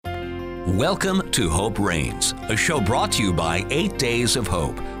Welcome to Hope Reigns, a show brought to you by 8 Days of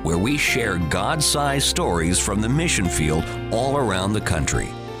Hope, where we share God-sized stories from the mission field all around the country.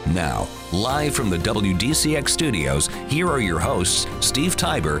 Now, live from the WDCX studios, here are your hosts, Steve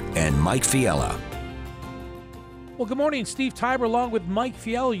Tiber and Mike Fiella. Well, good morning. Steve Tiber along with Mike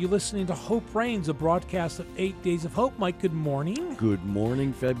Fiella. You're listening to Hope Reigns, a broadcast of 8 Days of Hope. Mike, good morning. Good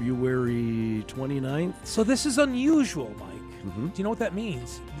morning, February 29th. So this is unusual, Mike. Mm-hmm. Do you know what that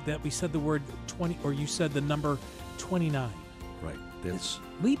means? That we said the word 20, or you said the number 29. Right. That's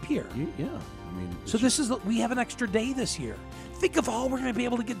leap year. Yeah. I mean, so we have an extra day this year. Think of all we're going to be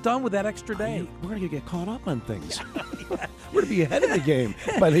able to get done with that extra day. We're going to get caught up on things. We're going to be ahead of the game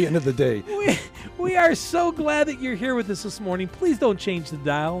by the end of the day. We are so glad that you're here with us this morning. Please don't change the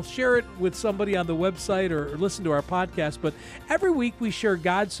dial. Share it with somebody on the website or listen to our podcast. But every week we share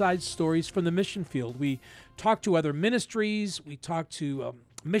God-sized stories from the mission field. We talk to other ministries. We talk to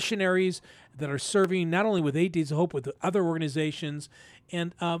missionaries that are serving not only with 8 Days of Hope, with other organizations.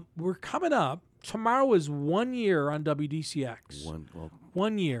 And we're coming up. Tomorrow is 1 year on WDCX.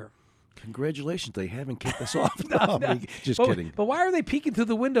 1 year. Congratulations. They haven't kicked us off. Just but, kidding. But why are they peeking through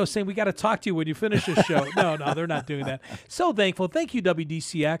the window saying, we got to talk to you when you finish this show? No, they're not doing that. So thankful. Thank you,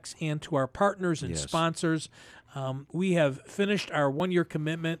 WDCX, and to our partners and sponsors. We have finished our 1 year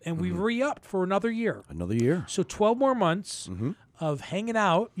commitment, and we've re-upped for another year. Another year. So 12 more months of hanging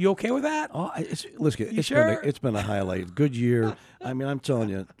out. You okay with that? Oh, listen, sure? It's been a highlight. Good year. I mean, I'm telling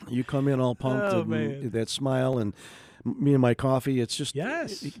you, you come in all pumped and that smile and me and my coffee. It's just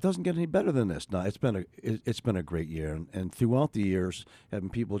it doesn't get any better than this. No, it's been a great year, and throughout the years, having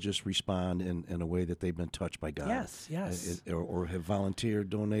people just respond in a way that they've been touched by God. Yes. Or have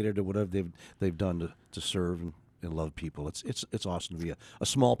volunteered, donated, or whatever they've done to serve and love people. It's awesome to be a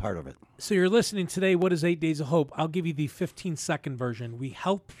small part of it. So you're listening today. What is 8 Days of Hope? I'll give you the 15-second version. We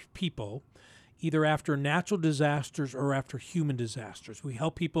help people either after natural disasters or after human disasters. We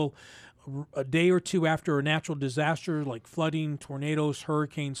help people a day or two after a natural disaster like flooding, tornadoes,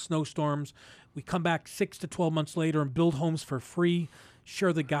 hurricanes, snowstorms. We come back 6 to 12 months later and build homes for free,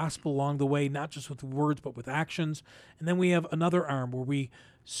 share the gospel along the way, not just with words but with actions. And then we have another arm where we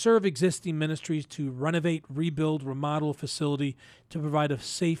serve existing ministries to renovate, rebuild, remodel a facility to provide a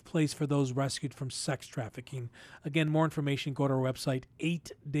safe place for those rescued from sex trafficking. Again, more information, go to our website,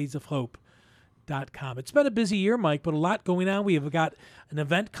 8daysofhope.com. It's been a busy year, Mike, but a lot going on. We have got an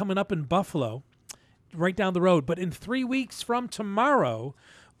event coming up in Buffalo, right down the road. But in 3 weeks from tomorrow,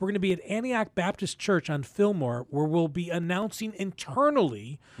 we're going to be at Antioch Baptist Church on Fillmore, where we'll be announcing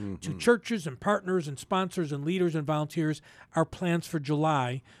internally to churches and partners and sponsors and leaders and volunteers our plans for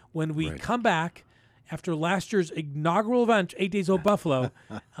July when we come back after last year's inaugural event, 8 Days Old Buffalo.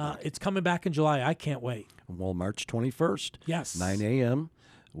 It's coming back in July. I can't wait. Well, March 21st, yes, 9 a.m.,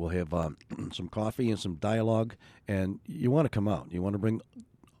 we'll have some coffee and some dialogue, and you want to come out. You want to bring...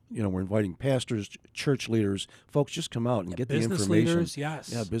 we're inviting pastors, church leaders, folks. Just come out and get the information. Business leaders, yes.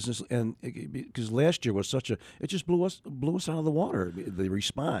 Yeah, business, and because last year was it just blew us out of the water. The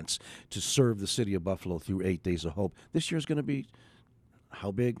response to serve the city of Buffalo through 8 Days of Hope. This year is going to be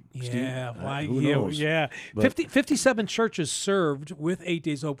how big? Yeah, Steve? Who knows? Yeah. 57 churches served with 8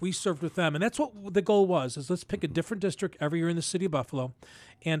 Days of Hope. We served with them, and that's what the goal was. Is let's pick a different district every year in the city of Buffalo,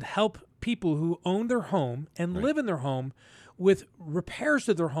 and help people who own their home and live in their home with repairs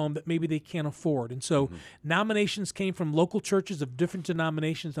to their home that maybe they can't afford. And so nominations came from local churches of different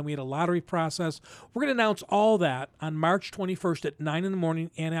denominations, and we had a lottery process. We're going to announce all that on March 21st at 9 in the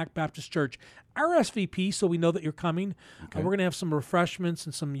morning, Antioch Baptist Church. RSVP so we know that you're coming. Okay. We're going to have some refreshments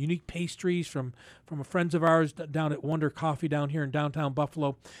and some unique pastries from friends of ours down at Wonder Coffee down here in downtown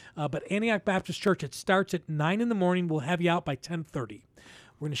Buffalo. But Antioch Baptist Church, it starts at 9 in the morning. We'll have you out by 10:30.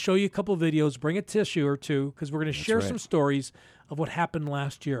 We're going to show you a couple of videos, bring a tissue or two, because we're going to share some stories of what happened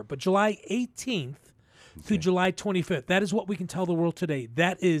last year. But July 18th through July 25th, that is what we can tell the world today.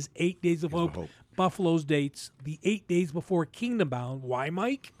 That is 8 Days of Hope, Buffalo's dates, the 8 days before Kingdom Bound. Why,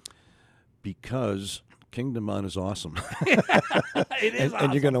 Mike? Because Kingdom Bound is awesome. It is awesome.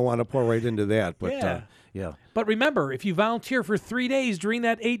 And you're going to want to pour right into that. But But remember, if you volunteer for 3 days during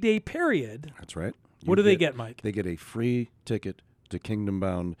that 8-day period, that's right. What do they get, Mike? They get a free ticket to Kingdom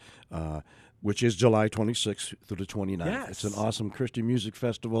Bound, which is July 26th through the 29th. Yes. It's an awesome Christian music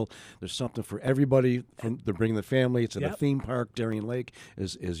festival. There's something for everybody. They're bringing the family. It's at a theme park, Darien Lake,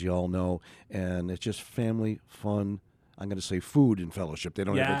 as you all know, and it's just family fun. I'm going to say food and fellowship. They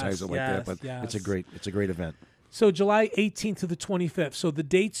don't advertise it like that, but it's a great event. So July 18th to the 25th. So the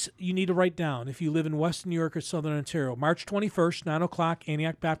dates you need to write down if you live in Western New York or Southern Ontario. March 21st, 9 o'clock,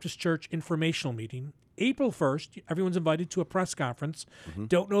 Antioch Baptist Church informational meeting. April 1st, everyone's invited to a press conference.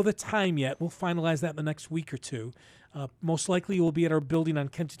 Don't know the time yet. We'll finalize that in the next week or two. Most likely we'll be at our building on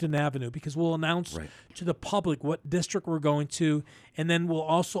Kensington Avenue because we'll announce to the public what district we're going to, and then we'll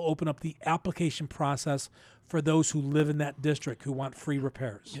also open up the application process for those who live in that district who want free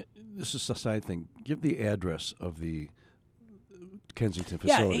repairs. Yeah, this is a side thing. Give the address of the Kensington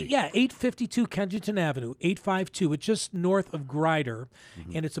facility. Yeah, 852 Kensington Avenue, 852. It's just north of Grider,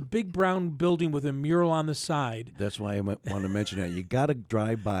 and it's a big brown building with a mural on the side. That's why I want to mention that. You got to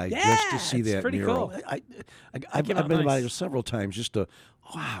drive by just to see that pretty mural. Cool. I've been by there several times just to,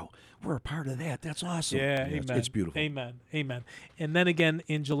 wow, we're a part of that. That's awesome. Yeah, amen. It's beautiful. Amen. And then again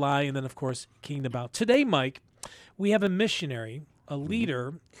in July, and then, of course, Kingdom Bound. Today, Mike, we have a missionary, a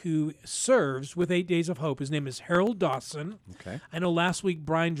leader who serves with 8 Days of Hope. His name is Harold Dawson. Okay. I know last week,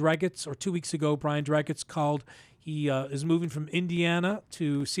 Brian Dregetz, or 2 weeks ago, Brian Dregetz called. He is moving from Indiana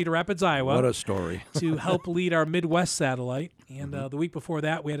to Cedar Rapids, Iowa. What a story. To help lead our Midwest satellite. And the week before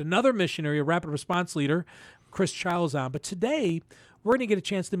that, we had another missionary, a rapid response leader, Chris Childs on. But today, we're going to get a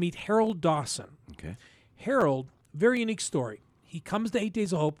chance to meet Harold Dawson. Okay. Harold, very unique story. He comes to 8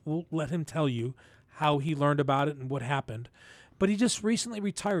 Days of Hope. We'll let him tell you how he learned about it and what happened. But he just recently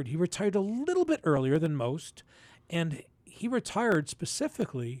retired. He retired a little bit earlier than most, and he retired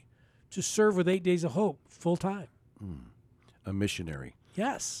specifically to serve with 8 Days of Hope full time. A missionary.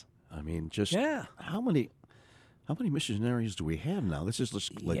 Yes. I mean, just how many missionaries do we have now? This is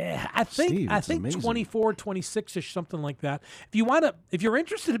just like I think amazing. 24, 26-ish, something like that. If you're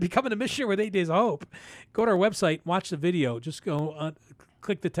interested in becoming a missionary with 8 Days of Hope, go to our website, watch the video. Just go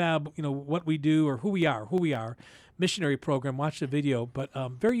click the tab, what we do or who we are. Missionary program, watch the video, but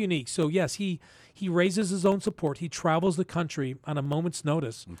very unique. So yes, he raises his own support. He travels the country on a moment's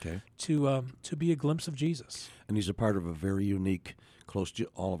notice to be a glimpse of Jesus. And he's a part of a very unique, close to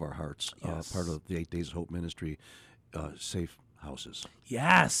all of our hearts, part of the 8 Days of Hope ministry, Safe Houses.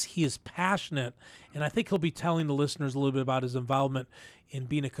 Yes, he is passionate, and I think he'll be telling the listeners a little bit about his involvement in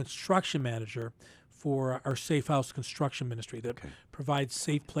being a construction manager for our Safe House construction ministry that provides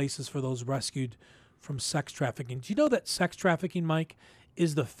safe places for those rescued from sex trafficking. Do you know that sex trafficking, Mike,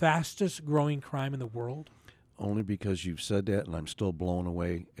 is the fastest growing crime in the world? Only because you've said that, and I'm still blown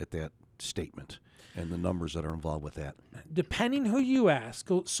away at that statement and the numbers that are involved with that. Depending who you ask,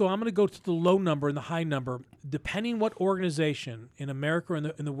 so I'm going to go to the low number and the high number. Depending what organization in America or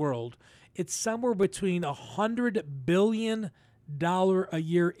in the world, it's somewhere between $100 billion a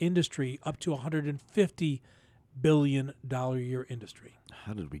year industry up to $150 billion a year industry.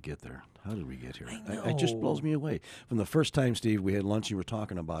 How did we get there? How did we get here? It just blows me away. From the first time, Steve, we had lunch, you were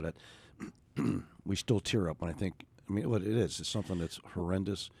talking about it, we still tear up when what it is. It's something that's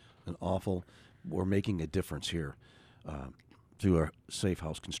horrendous and awful. We're making a difference here through our Safe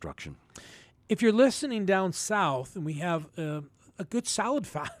House construction. If you're listening down south, and we have a good solid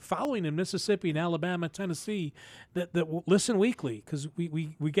following in Mississippi and Alabama, Tennessee, that will listen weekly because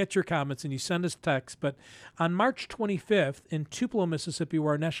we get your comments and you send us texts. But on March 25th in Tupelo, Mississippi,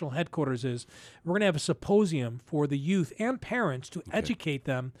 where our national headquarters is, we're going to have a symposium for the youth and parents to educate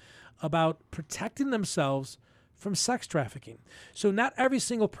them about protecting themselves from sex trafficking. So not every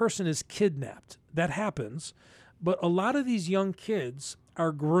single person is kidnapped. That happens. But a lot of these young kids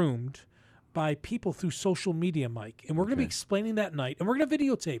are groomed by people through social media, Mike. And we're going to be explaining that night, and we're going to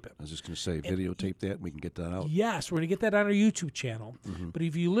videotape it. I was just going to say, videotape that, and we can get that out. Yes, we're going to get that on our YouTube channel. But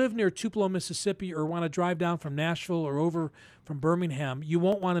if you live near Tupelo, Mississippi, or want to drive down from Nashville or over from Birmingham, you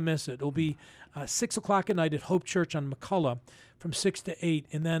won't want to miss it. It'll be 6 o'clock at night at Hope Church on McCullough from 6 to 8.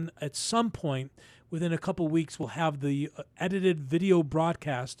 And then at some point, within a couple of weeks, we'll have the edited video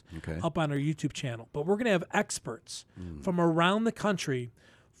broadcast up on our YouTube channel. But we're going to have experts from around the country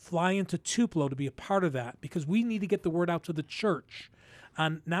fly into Tupelo to be a part of that because we need to get the word out to the church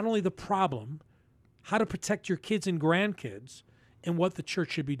on not only the problem, how to protect your kids and grandkids, and what the church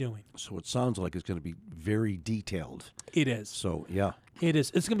should be doing. So it sounds like it's going to be very detailed. It is. So, yeah. It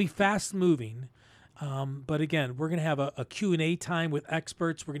is. It's going to be fast-moving. But again, we're going to have a Q&A time with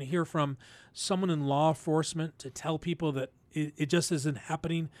experts. We're going to hear from someone in law enforcement to tell people that it just isn't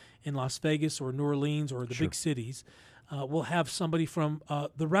happening in Las Vegas or New Orleans or the big cities. We'll have somebody from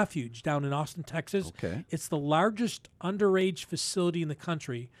the Refuge down in Austin, Texas. Okay. It's the largest underage facility in the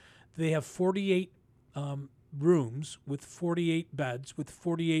country. They have 48 rooms with 48 beds, with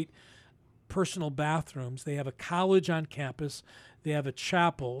 48 personal bathrooms. They have a college on campus. They have a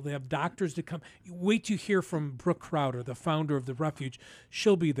chapel. They have doctors to come. Wait to hear from Brooke Crowder, the founder of the Refuge.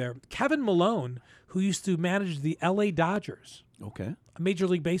 She'll be there. Kevin Malone, who used to manage the L.A. Dodgers, a Major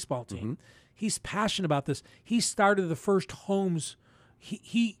League Baseball team. He's passionate about this. He started the first homes.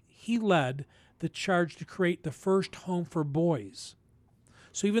 He led the charge to create the first home for boys.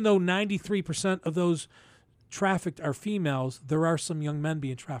 So even though 93% of those trafficked are females, there are some young men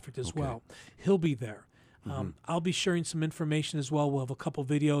being trafficked as well. He'll be there. I'll be sharing some information as well. We'll have a couple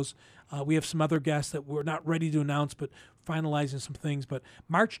videos. We have some other guests that we're not ready to announce, but finalizing some things. But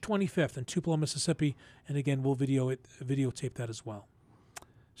March 25th in Tupelo, Mississippi, and again, we'll videotape that as well.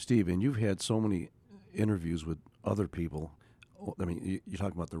 Steve, and you've had so many interviews with other people. I mean, you're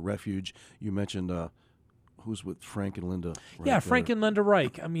talking about the refuge. You mentioned who's with Frank and Linda Reich? Yeah, Frank and Linda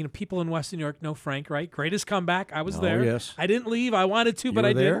Reich. I mean, people in Western New York know Frank, right? Greatest comeback. I was there. Yes. I didn't leave. I wanted to, but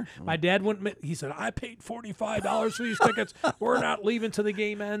I didn't. Oh. My dad wouldn't. He said, I paid $45 for these tickets. We're not leaving till the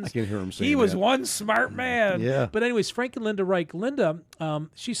game ends. I can hear him saying He was that. one smart man. Yeah. But anyways, Frank and Linda Reich. Linda,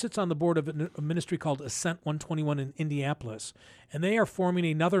 she sits on the board of a ministry called Ascent 121 in Indianapolis, and they are forming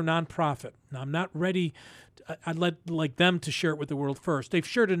another nonprofit. Now, I'm not ready. I'd like them to share it with the world first. They've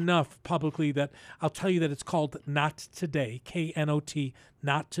shared enough publicly that I'll tell you that it's called Not Today, KNOT,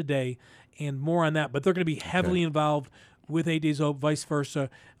 Not Today, and more on that. But they're going to be heavily involved with 8 Days Hope, vice versa,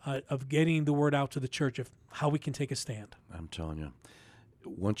 of getting the word out to the church of how we can take a stand. I'm telling you,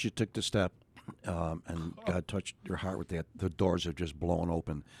 once you took the step and God touched your heart with that, the doors have just blown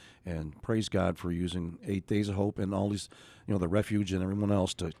open. And praise God for using 8 Days of Hope and all these, the refuge and everyone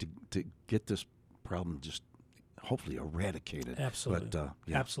else to get this problem just hopefully eradicated. Absolutely. But,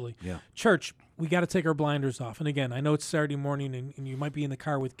 Absolutely. Yeah. Church, we got to take our blinders off. And again, I know it's Saturday morning and you might be in the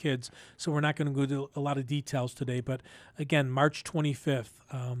car with kids, so we're not going to go into a lot of details today. But again, March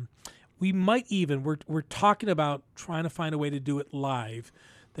 25th, we might even, we're talking about trying to find a way to do it live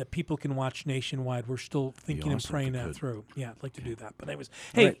that people can watch nationwide. We're still thinking and praying that through. Yeah, I'd like to do that. But anyways,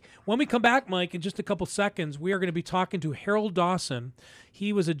 hey, when we come back, Mike, in just a couple seconds, we are going to be talking to Harold Dawson.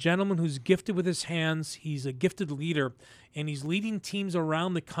 He was a gentleman who's gifted with his hands. He's a gifted leader, and he's leading teams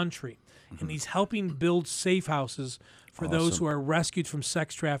around the country, and he's helping build safe houses for those who are rescued from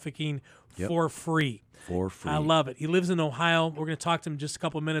sex trafficking for free. For free. I love it. He lives in Ohio. We're going to talk to him in just a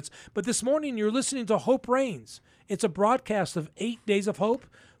couple of minutes. But this morning, you're listening to Hope Reigns. It's a broadcast of 8 Days of Hope.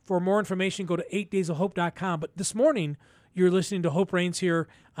 For more information, go to 8daysofhope.com. But this morning, you're listening to Hope Reigns here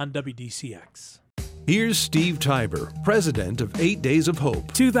on WDCX. Here's Steve Tiber, president of 8 Days of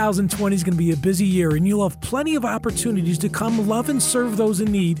Hope. 2020 is going to be a busy year, and you'll have plenty of opportunities to come love and serve those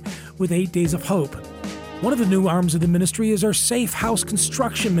in need with 8 Days of Hope. One of the new arms of the ministry is our Safe House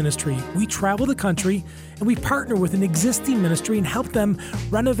Construction Ministry. We travel the country and we partner with an existing ministry and help them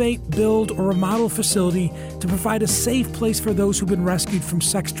renovate, build, or remodel a facility to provide a safe place for those who've been rescued from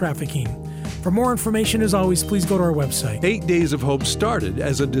sex trafficking. For more information, as always, please go to our website. 8 Days of Hope started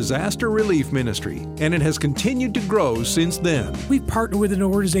as a disaster relief ministry, and it has continued to grow since then. We've partnered with an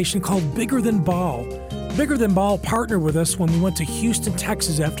organization called Bigger Than Ball. Bigger Than Ball partnered with us when we went to Houston,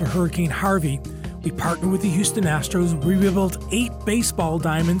 Texas after Hurricane Harvey. We partnered with the Houston Astros. We rebuilt 8 baseball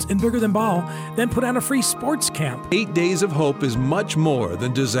diamonds in Bigger Than Ball, then put on a free sports camp. 8 Days of Hope is much more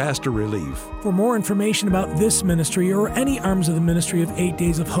than disaster relief. For more information about this ministry or any arms of the ministry of 8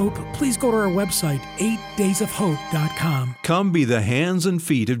 Days of Hope, please go to our website, 8daysofhope.com. Come be the hands and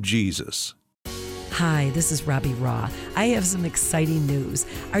feet of Jesus. Hi, this is Robbie Raw. I have some exciting news.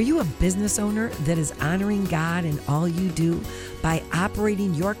 Are you a business owner that is honoring God in all you do by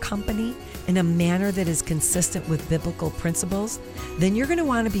operating your company in a manner that is consistent with biblical principles? Then you're going to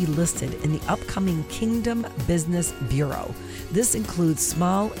want to be listed in the upcoming Kingdom Business Bureau. This includes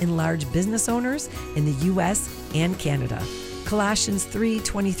small and large business owners in the U.S. and Canada. Colossians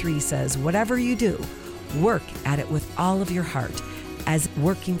 3:23 says, whatever you do, work at it with all of your heart, as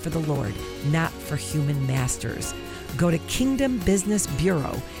working for the Lord, not for human masters. Go to Kingdom Business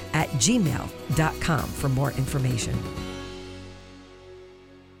Bureau at gmail.com for more information.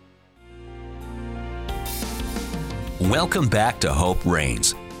 Welcome back to Hope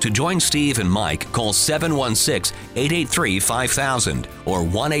Reigns. To join Steve and Mike, call 716-883-5000 or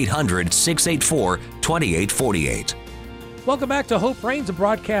 1-800-684-2848. Welcome back to Hope Reigns, a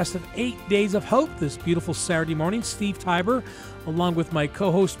broadcast of 8 Days of Hope this beautiful Saturday morning. Steve Tiber, along with my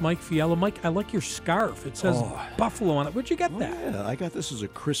co-host Mike Fiala. Mike, I like your scarf. It says Buffalo on it. Where'd you get that? Yeah, I got this as a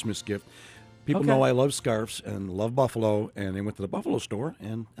Christmas gift. People know I love scarves and love Buffalo, and they went to the Buffalo store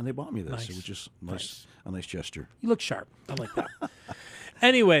and they bought me this, which is a nice gesture. You look sharp. I like that.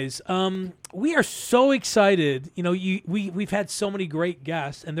 Anyways, we are so excited. You know, we've had so many great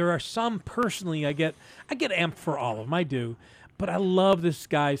guests, and there are some personally I get amped for all of them. I do, but I love this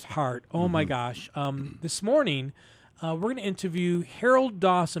guy's heart. Oh my gosh! This morning, we're going to interview Harold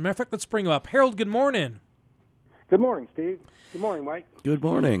Dawson. Matter of fact, let's bring him up. Harold, good morning. Good morning, Steve. Good morning, Mike. Good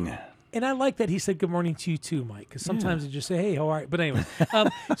morning. And I like that he said good morning to you too, Mike, because sometimes you just say, hey, how are you? But anyway,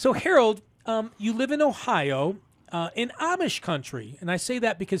 so Harold, You live in Ohio, in Amish country, and I say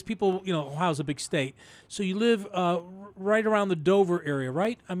that because people, Ohio's a big state. So you live right around the Dover area,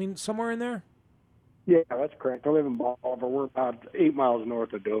 right? I mean, somewhere in there. Yeah, that's correct. I live in Bolivar. We're about 8 miles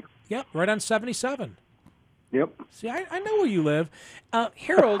north of Dover. Yep, right on 77. Yep. See, I know where you live,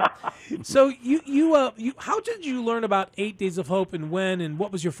 Harold. So you how did you learn about 8 Days of Hope, and when, and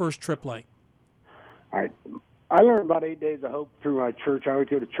what was your first trip like? All right. I learned about 8 Days of Hope through my church. I went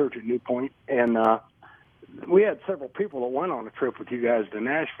to the church at New Point, and we had several people that went on a trip with you guys to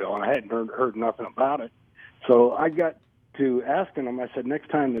Nashville, and I hadn't heard nothing about it. So I got to asking them. I said, next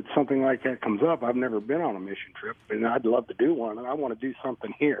time that something like that comes up, I've never been on a mission trip, and I'd love to do one, and I want to do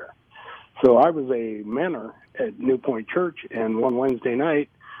something here. So I was a mentor at New Point Church, and one Wednesday night,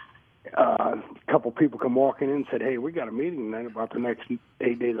 a couple people come walking in and said, hey, we got a meeting tonight about the next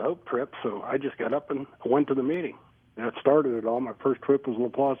 8 Days of Hope trip. So I just got up and went to the meeting. That started it all. My first trip was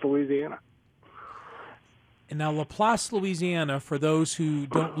LaPlace, Louisiana. And now LaPlace, Louisiana, for those who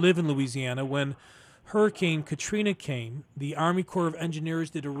don't live in Louisiana, when Hurricane Katrina came, the Army Corps of Engineers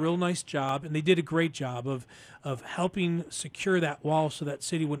did a real nice job, and they did a great job of helping secure that wall so that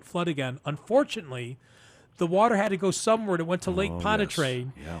city wouldn't flood again. Unfortunately, the water had to go somewhere. It went to Lake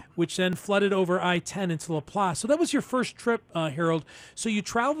Pontchartrain, which then flooded over I-10 into LaPlace. So that was your first trip, Harold. So you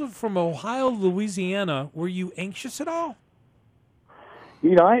traveled from Ohio, Louisiana. Were you anxious at all?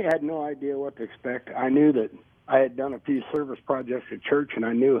 I had no idea what to expect. I knew that I had done a few service projects at church, and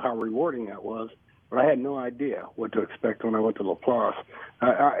I knew how rewarding that was. But I had no idea what to expect when I went to LaPlace.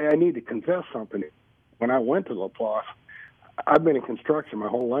 I need to confess something. When I went to LaPlace, I've been in construction my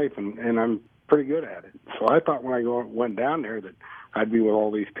whole life, and I'm pretty good at it. So I thought when I went down there that I'd be with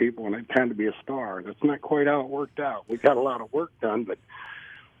all these people and I'd kind of be a star. That's not quite how it worked out. We got a lot of work done, but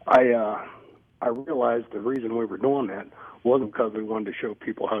I realized the reason we were doing that wasn't because we wanted to show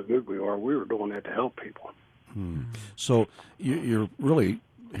people how good we are. We were doing that to help people. So you're really,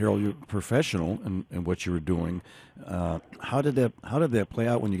 Harold, you're professional in what you were doing. How did that play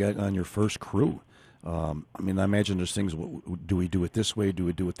out when you got on your first crew? I imagine there's things. Do we do it this way? Do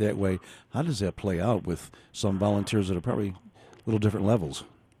we do it that way? How does that play out with some volunteers that are probably little different levels?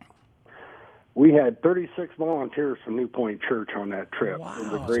 We had 36 volunteers from New Point Church on that trip. Wow,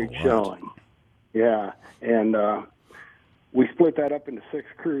 it was a great showing. Yeah, and we split that up into 6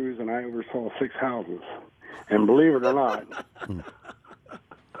 crews, and I oversaw 6 houses. And believe it or not,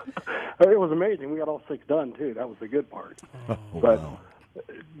 it was amazing. We got all 6 done, too. That was the good part. Wow.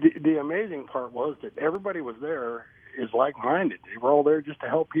 The amazing part was that everybody was there is like-minded. They were all there just to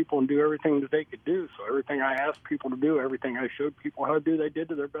help people and do everything that they could do. So everything I asked people to do, everything I showed people how to do, they did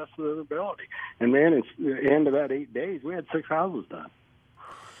to their best of their ability. And, man, at the end of that 8 days, we had 6 houses done.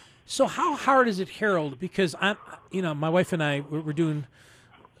 So how hard is it, Harold? Because my wife and I, we're doing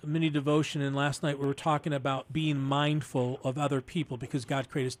a mini devotion, and last night we were talking about being mindful of other people because God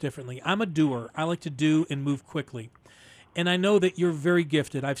created us differently. I'm a doer. I like to do and move quickly. And I know that you're very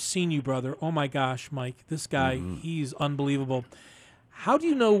gifted. I've seen you, brother. Oh, my gosh, Mike, this guy, he's unbelievable. How do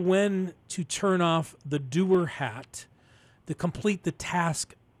you know when to turn off the doer hat, the complete the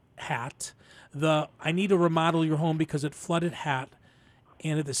task hat, the I need to remodel your home because it flooded hat,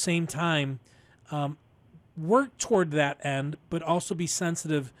 and at the same time work toward that end, but also be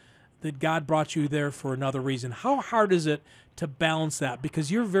sensitive that God brought you there for another reason? How hard is it to balance that?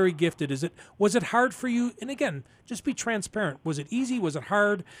 Because you're very gifted. Was it hard for you? And again, just be transparent. Was it easy? Was it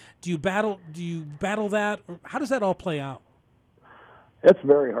hard? Do you battle that? Or how does that all play out? It's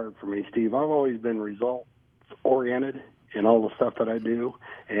very hard for me, Steve. I've always been results oriented in all the stuff that I do,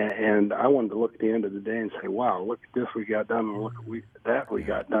 and I wanted to look at the end of the day and say, wow, look at this we got done, and look at that we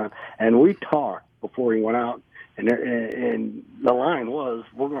got done. And we talked before he went out, and the line was,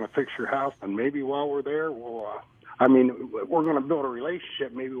 we're going to fix your house, and maybe while we're there, we're going to build a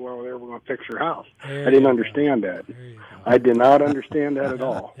relationship. Maybe while we're there, we're going to fix your house. I didn't understand that. I did not understand that at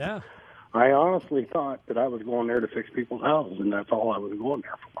all. Yeah. I honestly thought that I was going there to fix people's houses, and that's all I was going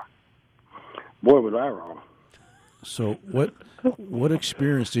there for. Boy, was I wrong. So what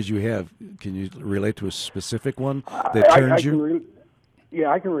experience did you have? Can you relate to a specific one that turned you?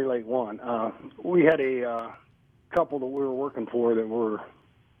 I can relate one. We had a couple that we were working for that were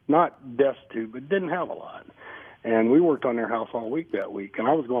not destitute, but didn't have a lot. And we worked on their house all week that week, and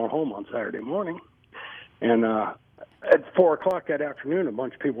I was going home on Saturday morning. And at 4 o'clock that afternoon, a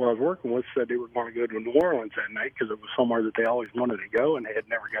bunch of people I was working with said they were going to go to New Orleans that night because it was somewhere that they always wanted to go, and they had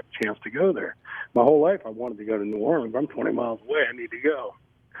never got the chance to go there. My whole life I wanted to go to New Orleans. I'm 20 miles away. I need to go.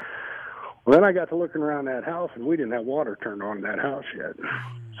 Well, then I got to looking around that house, and we didn't have water turned on in that house yet.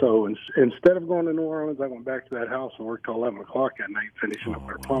 So instead of going to New Orleans, I went back to that house and worked till 11 o'clock that night finishing up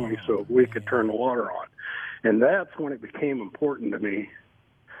our plumbing so we could turn the water on. And that's when it became important to me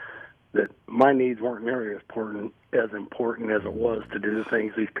that my needs weren't nearly as important as it was to do the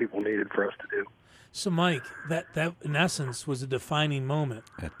things these people needed for us to do. So, Mike, that in essence was a defining moment.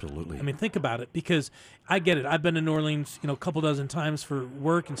 Absolutely. I mean, think about it, because I get it. I've been to New Orleans, a couple dozen times for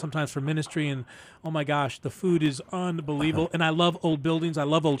work and sometimes for ministry, and oh my gosh, the food is unbelievable. And I love old buildings. I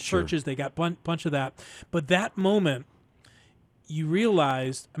love old churches. They got bunch of that. But that moment, you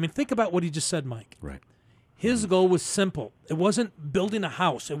realized. I mean, think about what he just said, Mike. Right. His goal was simple. It wasn't building a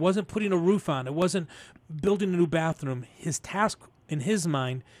house. It wasn't putting a roof on. It wasn't building a new bathroom. His task in his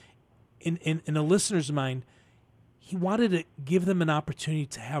mind. In a listener's mind, he wanted to give them an opportunity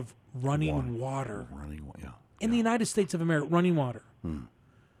to have running water. In the United States of America, running water.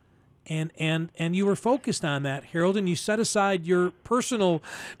 And you were focused on that, Harold, and you set aside your personal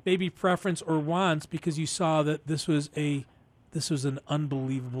maybe preference or wants because you saw that this was an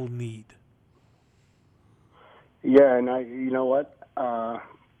unbelievable need. Yeah, and you know what?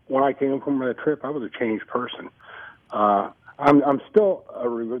 When I came from the trip, I was a changed person. I'm still a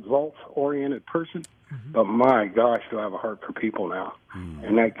results-oriented person, but my gosh, do I have a heart for people now.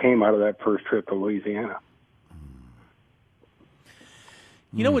 And that came out of that first trip to Louisiana.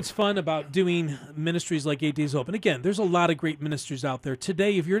 You know what's fun about doing ministries like 8 Days Open? Again, there's a lot of great ministries out there.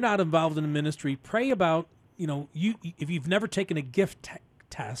 Today, if you're not involved in a ministry, pray about, if you've never taken a gift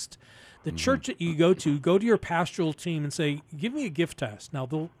test, the church that you go to your pastoral team and say, give me a gift test. Now,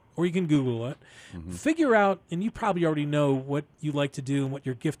 or you can Google it. Figure out, and you probably already know what you like to do and what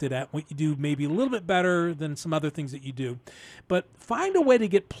you're gifted at, what you do maybe a little bit better than some other things that you do. But find a way to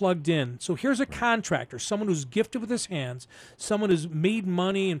get plugged in. So here's a contractor, someone who's gifted with his hands, someone who's made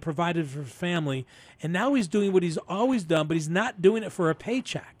money and provided for his family, and now he's doing what he's always done, but he's not doing it for a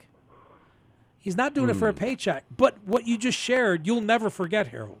paycheck. He's not doing it for a paycheck. But what you just shared, you'll never forget,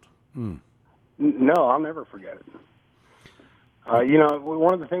 Harold. No, I'll never forget it.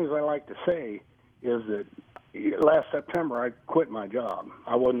 One of the things I like to say is that last September I quit my job.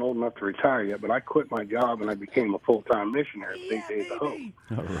 I wasn't old enough to retire yet, but I quit my job and I became a full-time missionary at 8 Days of Hope.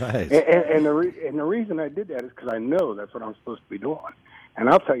 All right. And the reason I did that is because I know that's what I'm supposed to be doing. And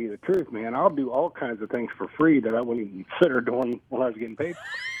I'll tell you the truth, man, I'll do all kinds of things for free that I wouldn't even consider doing when I was getting paid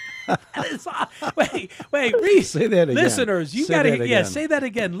for. Wait, Reese. Say that again. Listeners, you got to, say that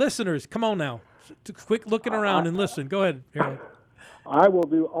again. Listeners, come on now. Quick looking around and listen. Go ahead, Harold. I will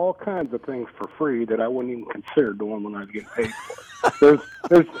do all kinds of things for free that I wouldn't even consider doing when I was getting paid for it.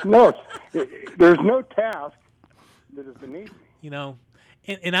 There's no task that is beneath me.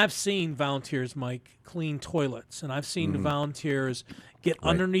 And I've seen volunteers, Mike, clean toilets, and I've seen volunteers get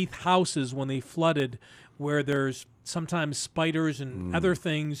underneath houses when they flooded, where there's sometimes spiders and other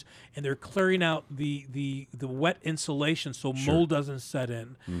things, and they're clearing out the wet insulation so mold doesn't set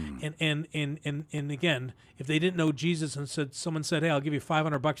in. And again, if they didn't know Jesus and someone said, "Hey, I'll give you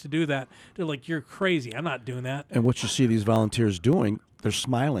 $500 to do that," they're like, "You're crazy. I'm not doing that." And what you see these volunteers doing, they're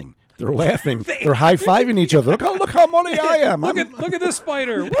smiling. They're laughing. They're high-fiving each other. Look how money I am. Look at this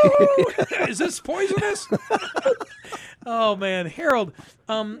spider. Woo! Is this poisonous? Oh, man. Harold,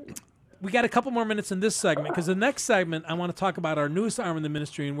 we got a couple more minutes in this segment, because the next segment I want to talk about our newest arm in the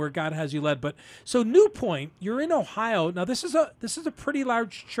ministry and where God has you led. But so New Point, you're in Ohio. Now this is a pretty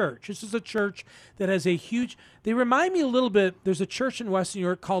large church. This is a church that has a huge. They remind me a little bit. There's a church in West New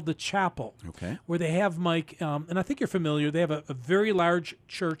York called the Chapel, where they have Mike, and I think you're familiar. They have a very large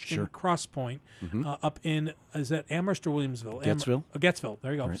church in Cross Point, up in, is that Amherst or Williamsville? Gettsville.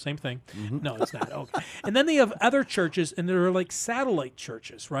 There you go. Right. Same thing. No, it's not. Okay. And then they have other churches, and they're like satellite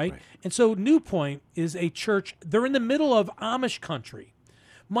churches, right? And so New Point is a church. They're in the middle of Amish country.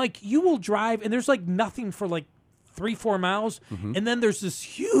 Mike, you will drive, and there's like nothing for like 3-4 miles, and then there's this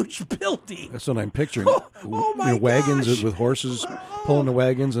huge building. That's what I'm picturing. Oh my wagons gosh. with horses pulling the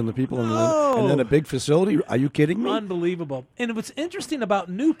wagons and the people, and then a big facility. Are you kidding me? Unbelievable. And what's interesting about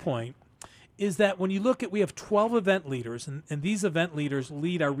New Point is that when you look at, we have 12 event leaders, and these event leaders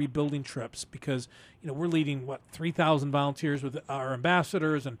lead our rebuilding trips, because we're leading 3,000 volunteers with our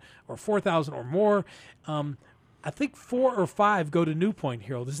ambassadors, or 4,000 or more. I think 4 or 5 go to New Point,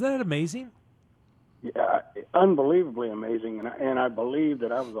 Harold. Isn't that amazing? Yeah, unbelievably amazing, and I believe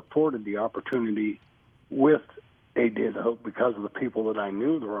that I was afforded the opportunity with 8 Days of Hope because of the people that I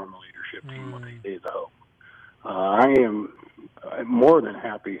knew that were on the leadership team with 8 Days of Hope. I am more than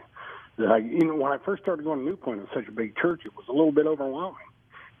happy that when I first started going to New Point, it was such a big church, it was a little bit overwhelming,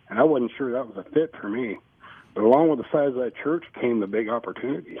 and I wasn't sure that was a fit for me. But along with the size of that church came the big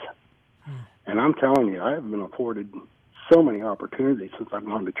opportunities. And I'm telling you, I have been afforded so many opportunities since I've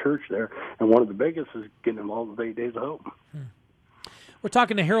gone to church there, and one of the biggest is getting involved with 8 Days of Hope. We're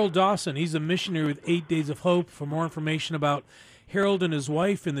talking to Harold Dawson. He's a missionary with 8 Days of Hope. For more information about Harold and his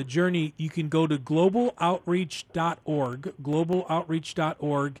wife and the journey, you can go to globaloutreach.org,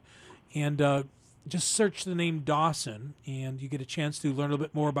 globaloutreach.org, and just search the name Dawson, and you get a chance to learn a little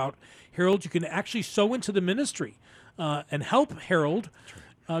bit more about Harold. You can actually sow into the ministry and help Harold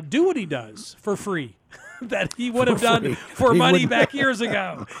do what he does for free that he would have done for money back years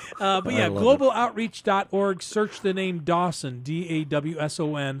ago. But yeah, globaloutreach.org, search the name Dawson,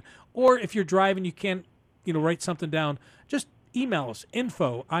 Dawson, or if you're driving, you can't write something down, just email us,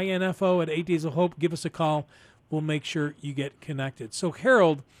 info at 8 Days of Hope. Give us a call. We'll make sure you get connected. So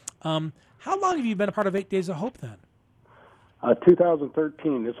Harold, how long have you been a part of 8 Days of Hope then?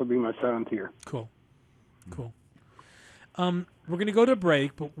 2013. This will be my 7th year. Cool. We're going to go to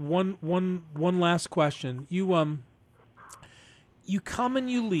break, but one last question. You come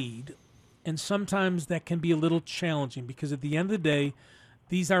and you lead, and sometimes that can be a little challenging because at the end of the day,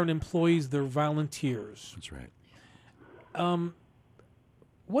 these aren't employees; they're volunteers. That's right.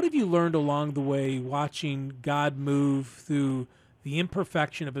 What have you learned along the way watching God move through the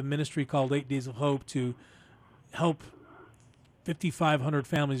imperfection of a ministry called 8 Days of Hope to help 5,500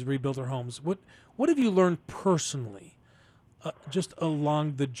 families rebuild their homes? What have you learned personally just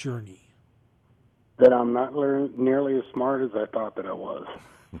along the journey? That I'm not nearly as smart as I thought that I was.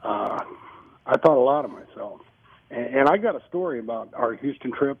 I thought a lot of myself. And I got a story about our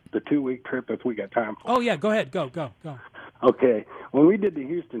Houston trip, the 2-week trip, if we got time for it. Oh, yeah, go ahead. Go. Okay. When we did the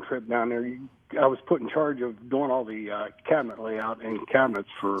Houston trip down there, I was put in charge of doing all the cabinet layout and cabinets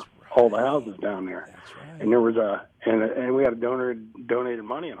for all the houses down there. That's right. And there was and we had donated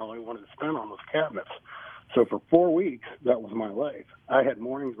money and all we wanted to spend on those cabinets. So for 4 weeks, that was my life. I had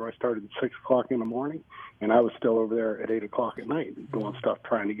mornings where I started at 6 o'clock in the morning, and I was still over there at 8 o'clock at night doing stuff,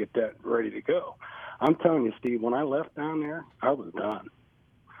 trying to get that ready to go. I'm telling you, Steve, when I left down there, I was done.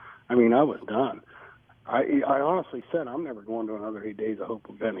 I was done. I honestly said I'm never going to another 8 Days of Hope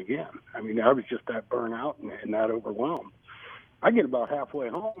event again. I was just that burnt out and that overwhelmed. I get about halfway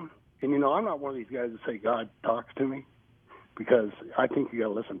home, and, I'm not one of these guys that say God talks to me, because I think you got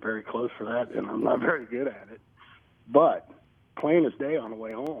to listen very close for that, and I'm not very good at it. But plain as day on the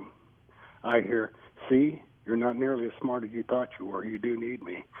way home, I hear, see, you're not nearly as smart as you thought you were. You do need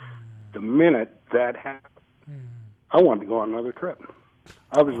me. The minute that happened, I wanted to go on another trip.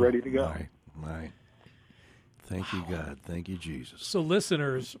 I was ready to go. Right. Thank you, God. Thank you, Jesus. So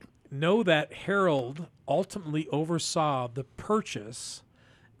listeners, know that Harold ultimately oversaw the purchase,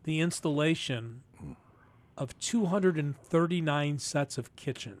 the installation of 239 sets of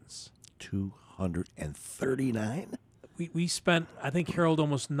kitchens. 239? We spent, I think, Harold,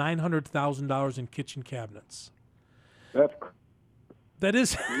 almost $900,000 in kitchen cabinets. That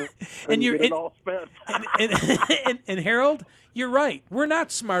is, and you're all spent. and Harold, you're right. We're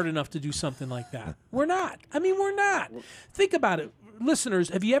not smart enough to do something like that. We're not. We're not. Think about it. Listeners,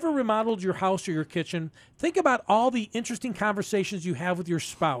 have you ever remodeled your house or your kitchen? Think about all the interesting conversations you have with your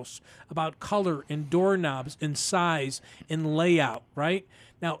spouse about color and doorknobs and size and layout, right?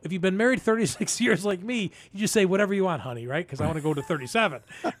 Now, if you've been married 36 years like me, you just say whatever you want, honey, right? Because I want to go to 37,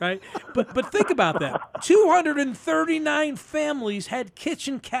 right? But think about that. 239 families had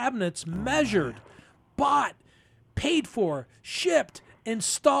kitchen cabinets measured, bought, paid for, shipped,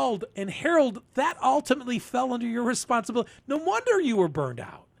 installed, and Harold, that ultimately fell under your responsibility. No wonder you were burned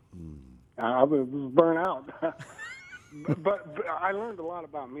out. I was burnt out. but I learned a lot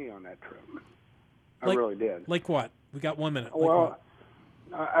about me on that trip. I really did. Like what? We got 1 minute. Well,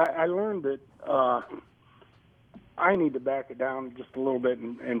 I learned that I need to back it down just a little bit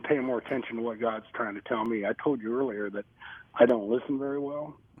and pay more attention to what God's trying to tell me. I told you earlier that I don't listen very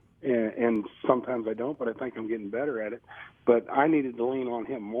well, and sometimes I don't, but I think I'm getting better at it. But I needed to lean on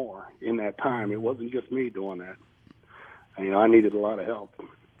Him more in that time. It wasn't just me doing that. I needed a lot of help.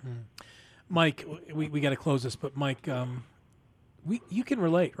 Mike, we got to close this, but Mike, you can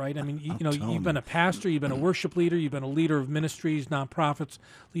relate, right? You've been a pastor, you've been a worship leader, you've been a leader of ministries, nonprofits,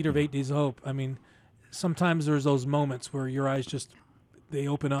 leader of 8 Days of Hope. Sometimes there's those moments where your eyes they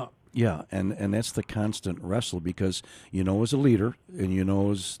open up. Yeah, and that's the constant wrestle because, as a leader and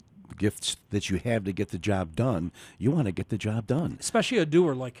as gifts that you have to get the job done, you want to get the job done. Especially a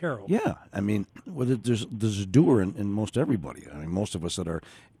doer like Harold. Yeah, there's a doer in most everybody. Most of us that are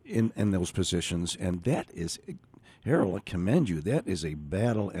in those positions, and that is, Harold, I commend you. That is a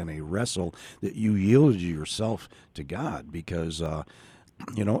battle and a wrestle that you yielded yourself to God because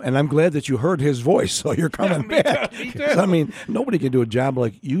And I'm glad that you heard his voice, so you're coming back. Me too. I mean, nobody can do a job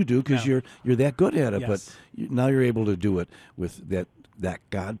like you do because you're that good at it. Yes. But now you're able to do it with that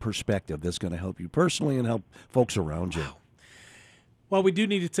God perspective that's going to help you personally and help folks around you. Wow. Well, we do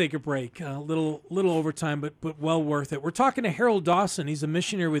need to take a break. A little overtime, but well worth it. We're talking to Harold Dawson. He's a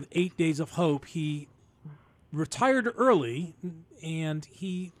missionary with 8 Days of Hope. He retired early, and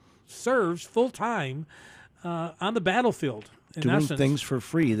he serves full-time on the battlefield. Doing things for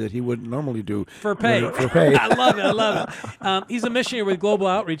free that he wouldn't normally do. For pay. For pay. I love it. He's a missionary with Global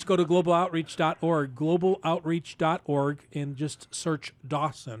Outreach. Go to globaloutreach.org, globaloutreach.org, and just search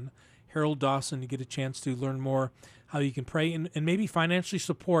Dawson, Harold Dawson, to get a chance to learn more how you can pray and maybe financially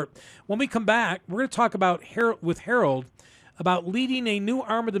support. When we come back, we're going to talk about with Harold about leading a new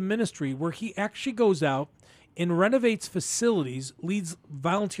arm of the ministry where he actually goes out and renovates facilities, leads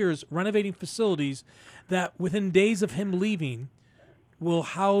volunteers renovating facilities that within days of him leaving will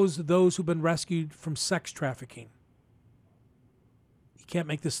house those who've been rescued from sex trafficking. You can't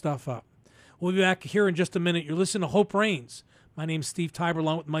make this stuff up. We'll be back here in just a minute. You're listening to Hope Reigns. My name's Steve Tybor,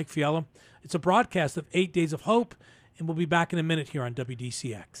 along with Mike Fiala. It's a broadcast of 8 Days of Hope, and we'll be back in a minute here on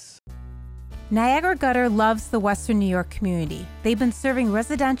WDCX. Niagara Gutter loves the Western New York community. They've been serving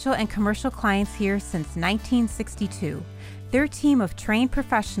residential and commercial clients here since 1962. Their team of trained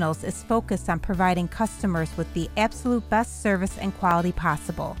professionals is focused on providing customers with the absolute best service and quality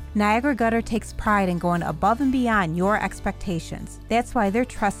possible. Niagara Gutter takes pride in going above and beyond your expectations. That's why they're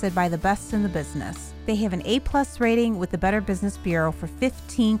trusted by the best in the business. They have an A+ rating with the Better Business Bureau for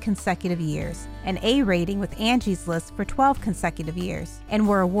 15 consecutive years, an A rating with Angie's List for 12 consecutive years, and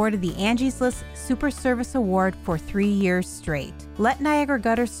were awarded the Angie's List Super Service Award for 3 years straight. Let Niagara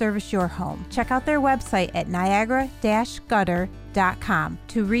Gutter service your home. Check out their website at niagara-gutter.com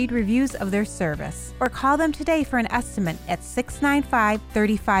to read reviews of their service, or call them today for an estimate at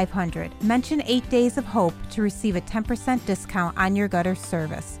 695-3500. Mention 8 Days of Hope to receive a 10% discount on your gutter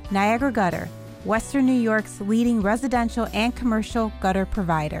service. Niagara Gutter, Western New York's leading residential and commercial gutter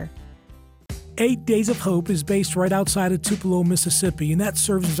provider. 8 Days of Hope is based right outside of Tupelo, Mississippi, and that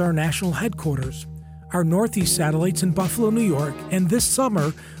serves as our national headquarters. Our Northeast satellite's in Buffalo, New York, and this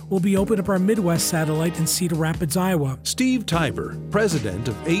summer we'll be opening up our Midwest satellite in Cedar Rapids, Iowa. Steve Tybor, president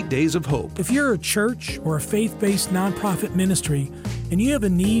of 8 Days of Hope. If you're a church or a faith-based nonprofit ministry and you have a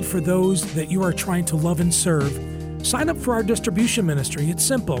need for those that you are trying to love and serve, sign up for our distribution ministry. It's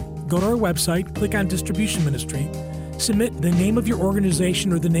simple. Go to our website, click on distribution ministry, submit the name of your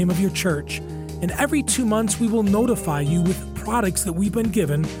organization or the name of your church, and every 2 months we will notify you with products that we've been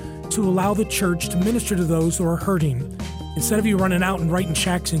given to allow the church to minister to those who are hurting. Instead of you running out and writing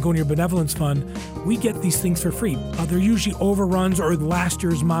checks and going to your benevolence fund, we get these things for free. They're usually overruns or last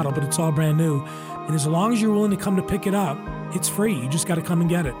year's model, but it's all brand new. And as long as you're willing to come to pick it up, it's free. You just got to come and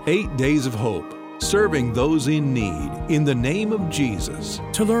get it. 8 Days of Hope, serving those in need in the name of Jesus.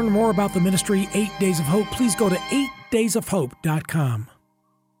 To learn more about the ministry 8 Days of Hope, please go to 8daysofhope.com.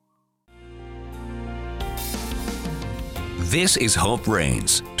 This is Hope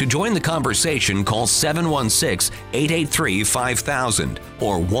Reigns. To join the conversation, call 716-883-5000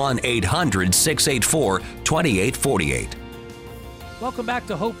 or 1-800-684-2848. Welcome back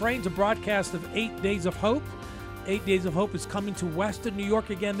to Hope Reigns, a broadcast of 8 Days of Hope. 8 Days of Hope is coming to Western New York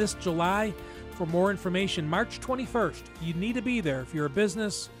again this July. For more information, March 21st. You need to be there if you're a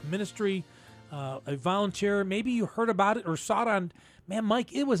business, ministry, a volunteer. Maybe you heard about it or saw it on,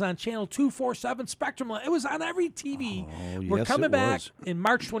 Mike, it was on Channel 247 Spectrum. It was on every TV. We're coming back in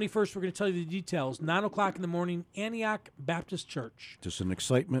March 21st. We're going to tell you the details. 9 o'clock in the morning, Antioch Baptist Church. Just an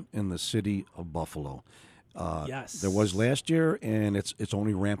excitement in the city of Buffalo. Yes. There was last year, and it's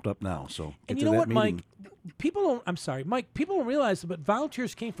only ramped up now. So and you know what, Mike? People don't realize it, but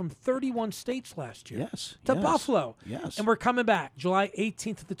volunteers came from 31 states last year. Yes. To Buffalo. Yes. And we're coming back July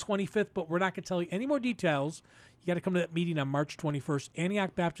 18th to the 25th, but we're not going to tell you any more details. You got to come to that meeting on March 21st,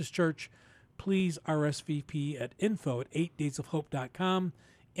 Antioch Baptist Church. Please RSVP at info@8daysofhope.com.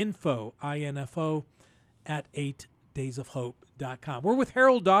 Info, INFO, at 8daysofhope.com. We're with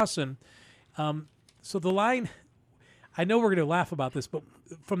Harold Dawson. So the line, I know we're going to laugh about this, but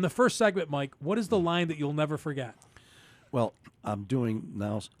from the first segment, Mike, what is the line that you'll never forget? Well, I'm doing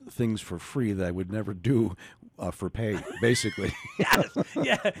now things for free that I would never do for pay, basically. Yes,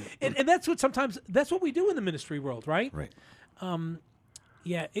 yeah, and that's what we do in the ministry world, right? Right.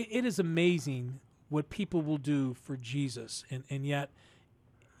 Yeah, it is amazing what people will do for Jesus, and yet,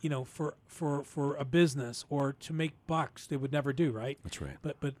 you know, for a business or to make bucks, they would never do, right? That's right.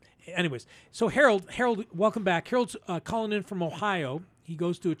 But anyways, so Harold, welcome back. Harold's calling in from Ohio. He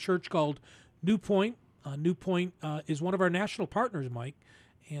goes to a church called New Point New Point is one of our national partners, Mike.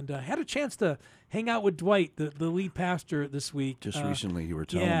 And had a chance to hang out with Dwight, the lead pastor, this week. Just recently, you were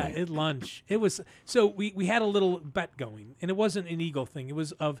telling me. Yeah, at lunch. It was so we had a little bet going, and it wasn't an ego thing. It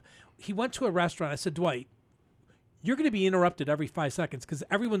was he went to a restaurant. I said, Dwight, you're going to be interrupted every 5 seconds because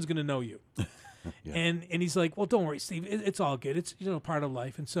everyone's going to know you. Yeah. And he's like, well, don't worry, Steve. It's all good. It's part of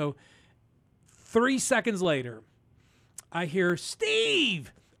life. And so 3 seconds later, I hear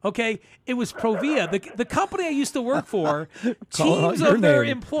Steve. Okay, it was Provia, the company I used to work for. Teams of their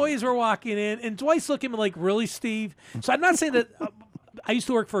employees were walking in, and Dwight's looking at me like, "Really, Steve?" So I'm not saying that I used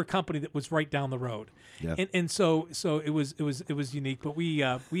to work for a company that was right down the road, and so it was unique. But we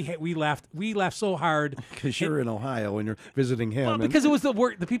laughed so hard because you're in Ohio and you're visiting him. Well, because it was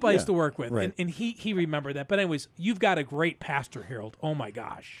the people I used to work with, right. and he remembered that. But anyways, you've got a great pastor, Harold. Oh my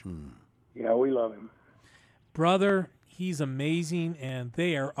gosh, yeah, we love him, brother. He's amazing, and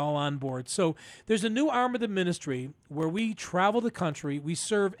they are all on board. So there's a new arm of the ministry where we travel the country. We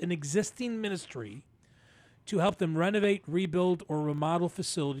serve an existing ministry to help them renovate, rebuild, or remodel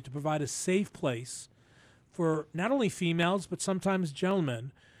facility to provide a safe place for not only females, but sometimes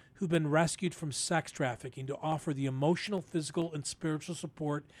gentlemen who've been rescued from sex trafficking, to offer the emotional, physical, and spiritual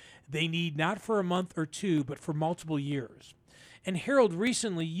support they need, not for a month or two, but for multiple years. And Harold,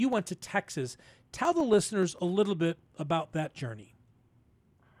 recently you went to Texas. Tell the listeners a little bit about that journey.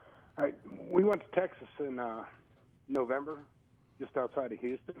 We went to Texas in November, just outside of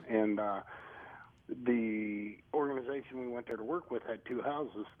Houston, and the organization we went there to work with had 2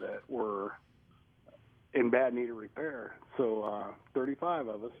 houses that were in bad need of repair. So 35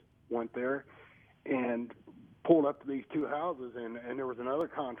 of us went there and pulled up to these 2 houses, and there was another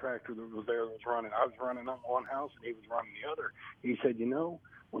contractor that was there that was running. I was running on one house, and he was running the other. He said,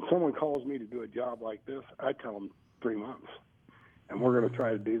 when someone calls me to do a job like this, I tell them 3 months. And we're going to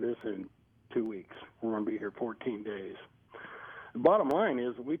try to do this in 2 weeks. We're going to be here 14 days. The bottom line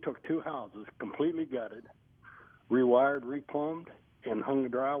is that we took 2 houses, completely gutted, rewired, replumbed, and hung the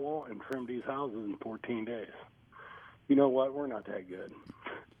drywall and trimmed these houses in 14 days. You know what? We're not that good.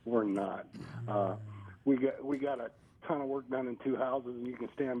 We're not. We got a ton of work done in 2 houses, and you can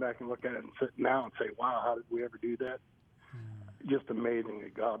stand back and look at it and sit now and say, wow, how did we ever do that? Just amazing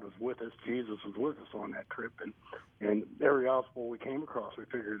that God was with us. Jesus was with us on that trip, and every obstacle we came across, we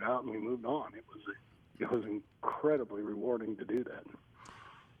figured it out and we moved on. It was incredibly rewarding to do that.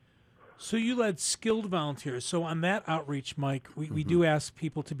 So you led skilled volunteers. So on that outreach, Mike, we do ask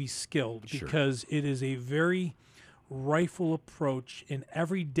people to be skilled because it is a very rifle approach, and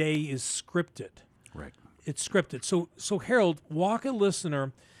every day is scripted. Right. It's scripted. So Harold, walk a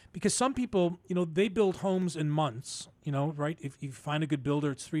listener. Because some people, they build homes in months, right? If you find a good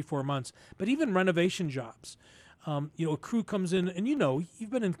builder, it's 3-4 months. But even renovation jobs, a crew comes in, and you've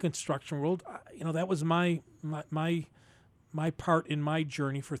been in the construction world. That was my part in my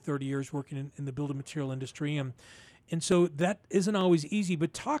journey for 30 years working in the building material industry. And so that isn't always easy.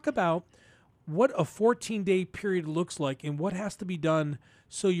 But talk about what a 14-day period looks like and what has to be done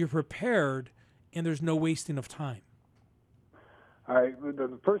so you're prepared and there's no wasting of time. All right.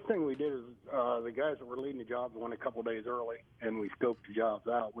 The first thing we did is the guys that were leading the jobs went a couple of days early, and we scoped the jobs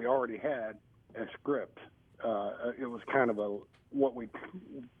out. We already had a script. It was kind of what we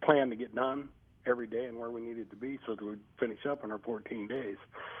planned to get done every day and where we needed to be so that we'd finish up in our 14 days.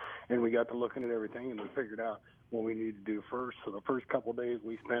 And we got to looking at everything, and we figured out what we needed to do first. So the first couple of days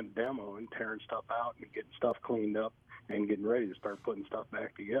we spent demoing, tearing stuff out and getting stuff cleaned up and getting ready to start putting stuff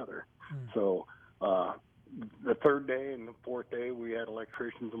back together. So the 3rd day and the 4th day, we had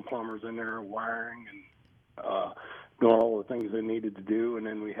electricians and plumbers in there wiring and doing all the things they needed to do. And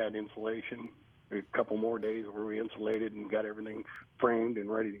then we had insulation, a couple more days where we insulated and got everything framed and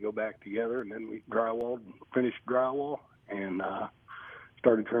ready to go back together. And then we drywalled and finished drywall and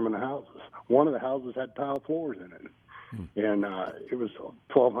started trimming the houses. One of the houses had tile floors in it. And it was a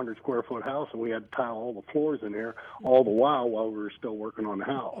 1,200 square foot house, and we had to tile all the floors in there all the while we were still working on the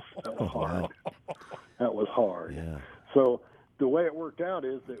house. That was hard. That was hard. Yeah. So the way it worked out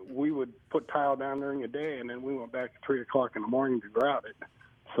is that we would put tile down during the day, and then we went back at 3 o'clock in the morning to grout it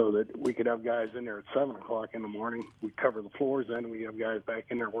so that we could have guys in there at 7 o'clock in the morning. We'd cover the floors in, and we'd have guys back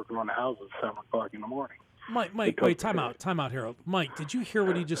in there working on the houses at 7 o'clock in the morning. Mike, wait, time out, Harold. Mike, did you hear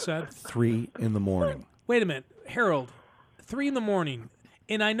what he just said? 3 in the morning. Wait a minute, Harold. 3 in the morning,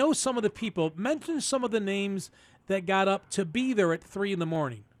 and I know some of the people. Mention some of the names that got up to be there at 3 in the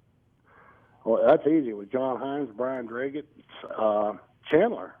morning. Well, that's easy. It was John Hines, Brian Dragitt,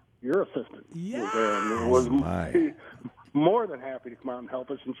 Chandler, your assistant. Yeah, was more than happy to come out and help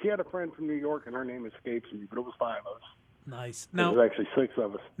us. And she had a friend from New York, and her name escapes me, but it was 5 of us. Nice. Now, there's actually 6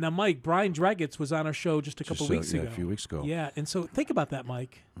 of us. Now, Mike, Brian Dregetz was on our show just a couple weeks ago. A few weeks ago. Yeah, and so think about that,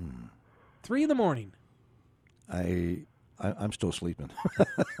 Mike. 3 a.m. I'm still sleeping,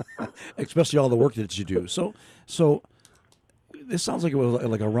 especially all the work that you do. So this sounds like it was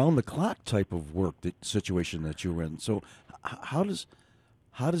like around the clock type of work situation that you were in. So how does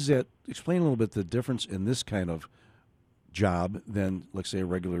that explain a little bit the difference in this kind of job than, let's say, a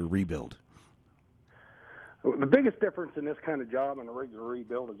regular rebuild? The biggest difference in this kind of job and a regular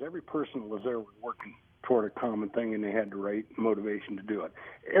rebuild is every person was there working toward a common thing, and they had the right motivation to do it.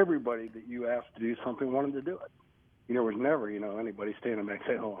 Everybody that you asked to do something wanted to do it. There was never, anybody standing back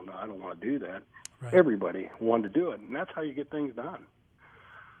saying, "Oh no, I don't want to do that." Right. Everybody wanted to do it, and that's how you get things done.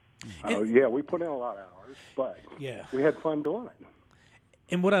 We put in a lot of hours, but we had fun doing it.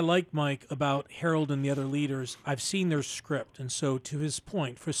 And what I like, Mike, about Harold and the other leaders, I've seen their script, and so to his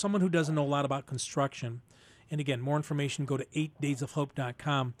point, for someone who doesn't know a lot about construction. And again, more information, go to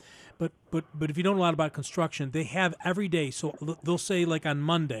 8daysofhope.com. But if you don't know a lot about construction, they have every day. So they'll say, like on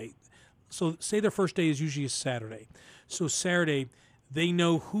Monday, so say their first day is usually a Saturday. So Saturday, they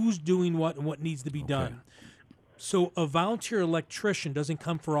know who's doing what and what needs to be done. So a volunteer electrician doesn't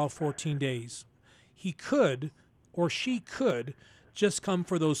come for all 14 days. He could, or she could, just come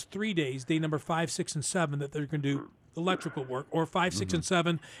for those 3 days, day number 5, 6, and 7, that they're going to do electrical work, or 5, 6, and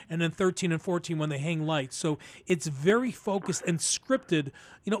 7, and then 13 and 14 when they hang lights. So it's very focused and scripted.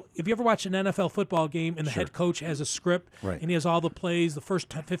 If you ever watch an NFL football game and the head coach has a script, and he has all the plays, the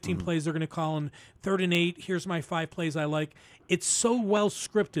first 15 plays they're going to call in 3rd and 8, here's my 5 plays I like. It's so well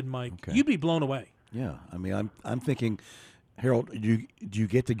scripted, Mike. Okay. You'd be blown away. Yeah. I mean, I'm thinking, Harold, do you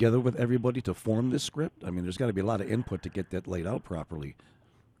get together with everybody to form this script? I mean, there's got to be a lot of input to get that laid out properly.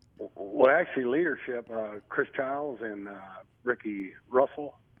 Well, actually, leadership, Chris Childs and Ricky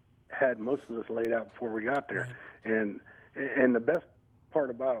Russell had most of this laid out before we got there. Right. And the best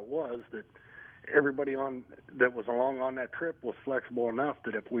part about it was that everybody that was along on that trip was flexible enough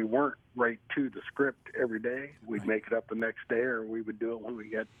that if we weren't right to the script every day, we'd make it up the next day, or we would do it when we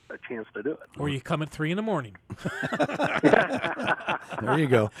get a chance to do it. Or you come at 3 a.m. There you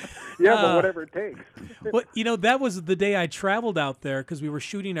go. Yeah, but whatever it takes. Well, that was the day I traveled out there because we were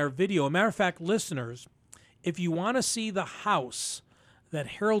shooting our video. A matter of fact, listeners, if you want to see the house that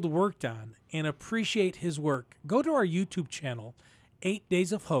Harold worked on and appreciate his work, go to our YouTube channel, 8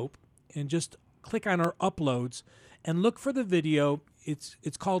 Days of Hope, and just click on our uploads and look for the video.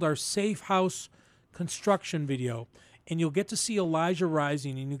 It's called our Safe House Construction video. And you'll get to see Elijah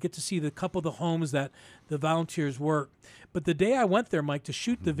Rising, and you'll get to see the couple of the homes that the volunteers work. But the day I went there, Mike, to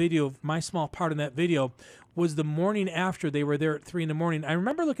shoot the video, my small part in that video was the morning after they were there at 3 a.m. I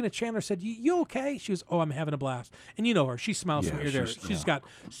remember looking at Chandler and said, you okay? She was, I'm having a blast. And you know her. She smiles from ear to ear. She's got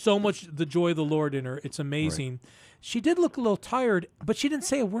so much the joy of the Lord in her. It's amazing. Right. She did look a little tired, but she didn't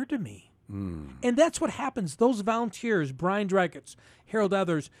say a word to me. And that's what happens. Those volunteers, Brian Dregetz, Harold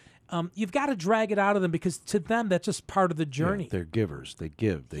Others, you've got to drag it out of them because to them, that's just part of the journey. Yeah, they're givers. They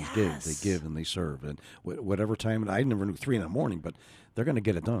give, they give, and they serve. And whatever time, I never knew 3 a.m, but they're going to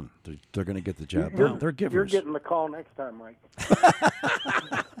get it done. They're going to get the job done. They're givers. You're getting the call next time, Mike.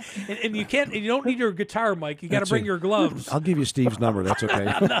 and you don't need your guitar, Mike. You got to bring your gloves. I'll give you Steve's number. That's okay.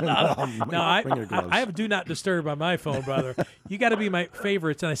 No, I have do not disturb on my phone, brother. You got to be my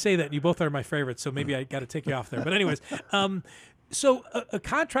favorites, and I say that, and you both are my favorites, so maybe I got to take you off there. But anyways, so a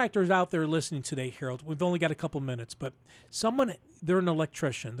contractor is out there listening today, Harold. We've only got a couple minutes, but they're an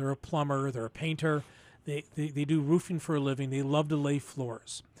electrician, they're a plumber, they're a painter. They do roofing for a living. They love to lay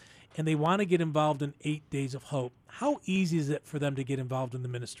floors, and they want to get involved in 8 Days of Hope. How easy is it for them to get involved in the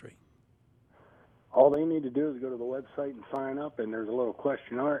ministry? All they need to do is go to the website and sign up, and there's a little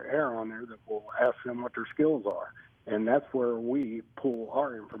questionnaire on there that will ask them what their skills are. And that's where we pull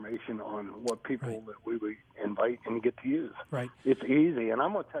our information on what people that we would invite and get to use. Right. It's easy. And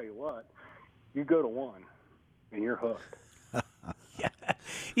I'm going to tell you what, you go to one, and you're hooked. Yeah.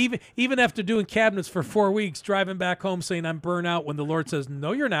 Even after doing cabinets for 4 weeks, driving back home saying I'm burnt out when the Lord says,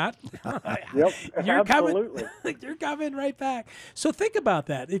 no, you're not. Yep, absolutely. You're coming right back. So think about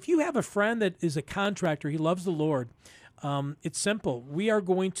that. If you have a friend that is a contractor, he loves the Lord, it's simple. We are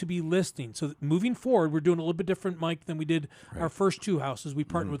going to be listing. So moving forward, we're doing a little bit different, Mike, than we did our first 2 houses. We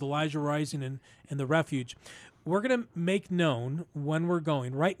partnered with Elijah Rising and the Refuge. We're going to make known when we're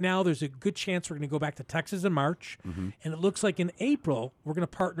going. Right now, there's a good chance we're going to go back to Texas in March. And it looks like in April, we're going to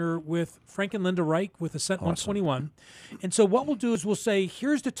partner with Frank and Linda Reich with Ascent 121. And so what we'll do is we'll say,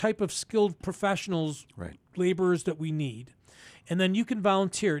 here's the type of skilled professionals, laborers that we need. And then you can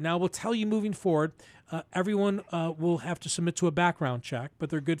volunteer. Now, we'll tell you moving forward, everyone will have to submit to a background check, but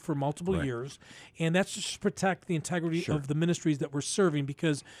they're good for multiple years. And that's just to protect the integrity of the ministries that we're serving,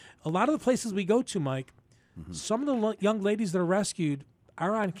 because a lot of the places we go to, Mike, some of the young ladies that are rescued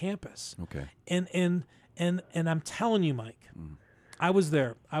are on campus. Okay. And I'm telling you, Mike, I was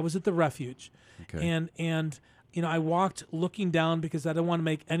there. I was at the refuge. Okay. And you know, I walked looking down because I don't want to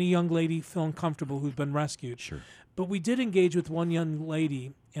make any young lady feel uncomfortable who's been rescued. Sure. But we did engage with one young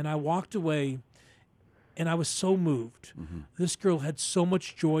lady, and I walked away, and I was so moved. This girl had so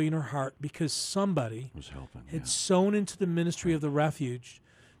much joy in her heart because somebody was helping, had sown into the ministry of the refuge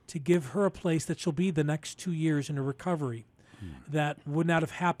to give her a place that she'll be the next 2 years in a recovery that would not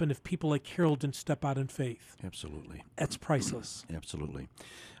have happened if people like Harold didn't step out in faith. Absolutely. That's priceless. Absolutely.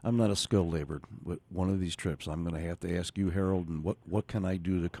 I'm not a skilled laborer, but one of these trips I'm going to have to ask you, Harold, and what can I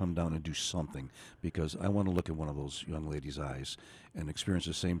do to come down and do something? Because I want to look at one of those young ladies' eyes and experience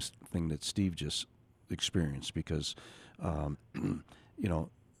the same thing that Steve just experienced, because, you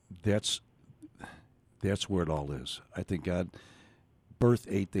know, that's where it all is. I think God birthed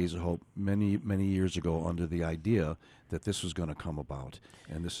 8 Days of Hope many, many years ago under the idea that this was going to come about,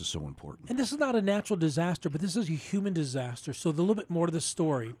 and this is so important. And this is not a natural disaster, but this is a human disaster. So a little bit more to the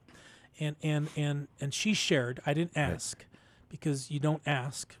story, and she shared. I didn't ask, because you don't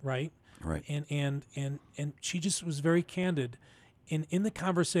ask, right? Right. And she just was very candid. And in the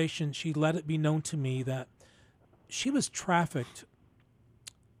conversation, she let it be known to me that she was trafficked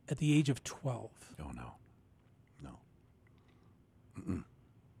at the age of 12. Oh, no.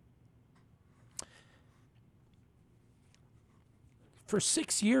 For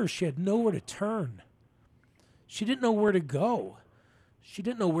 6 years, she had nowhere to turn. She didn't know where to go. She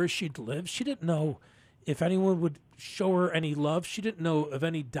didn't know where she'd live. She didn't know if anyone would show her any love. She didn't know of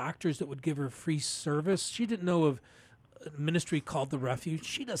any doctors that would give her free service. She didn't know of a ministry called The Refuge.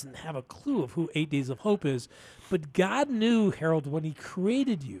 She doesn't have a clue of who 8 Days of Hope is. But God knew, Harold, when he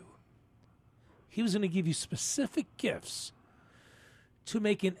created you, he was going to give you specific gifts to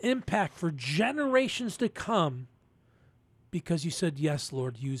make an impact for generations to come, because you said, yes,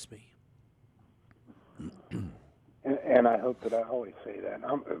 Lord, use me. And I hope that I always say that.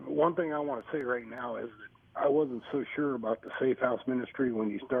 One thing I want to say right now is that I wasn't so sure about the Safe House ministry when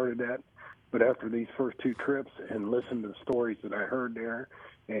you started that, but after these first 2 trips and listening to the stories that I heard there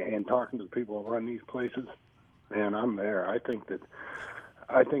and talking to the people who run these places, man, I'm there. I think that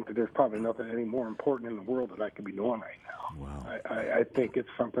there's probably nothing any more important in the world that I could be doing right now. Wow. I think it's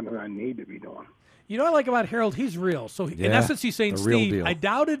something that I need to be doing. You know what I like about Harold? He's real. So in essence, he's saying, Steve, I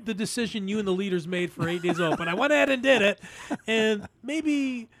doubted the decision you and the leaders made for 8 Days Open. I went ahead and did it. And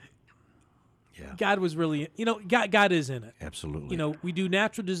maybe God was really, you know, God is in it. Absolutely. You know, we do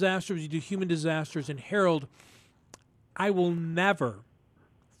natural disasters, we do human disasters. And Harold, I will never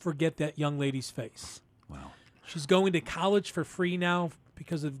forget that young lady's face. Wow. She's going to college for free now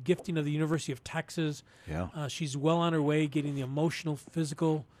because of gifting of the University of Texas. Yeah. She's well on her way getting the emotional,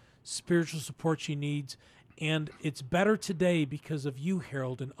 physical, spiritual support she needs. And it's better today because of you,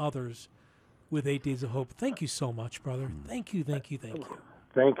 Harold, and others with 8 Days of Hope. Thank you so much, brother. Thank you. Thank you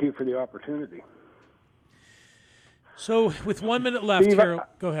for the opportunity. So with 1 minute left, Steve, Harold,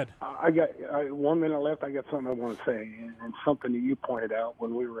 go ahead. I got 1 minute left. I got something I want to say, and something that you pointed out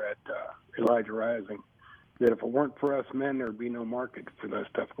when we were at Elijah Rising, that if it weren't for us men, there'd be no market for that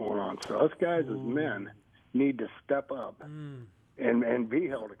stuff going on. So us guys as men need to step up and be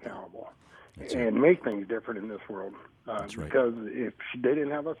held accountable and make things different in this world. That's right. Because if they didn't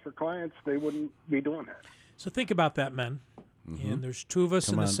have us for clients, they wouldn't be doing that. So think about that, men. And there's 2 of us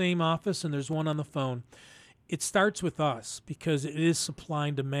in the same office, and there's 1 on the phone. It starts with us because it is supply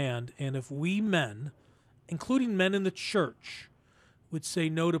and demand. And if we men, including men in the church, would say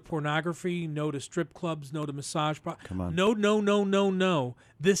no to pornography, no to strip clubs, no to massage. No.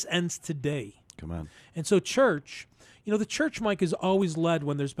 This ends today. Come on. And so church, you know, the church, Mike, has always led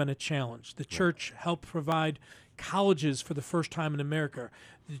when there's been a challenge. The church helped provide colleges for the first time in America.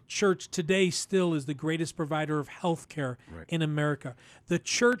 The church today still is the greatest provider of health care in America. The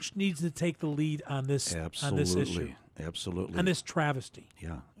church needs to take the lead on this, on this issue. Absolutely. On this travesty.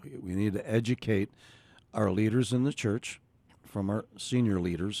 Yeah. We need to educate our leaders in the church from our senior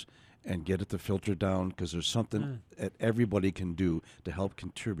leaders and get it to filter down, because there's something that everybody can do to help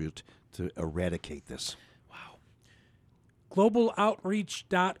contribute to eradicate this.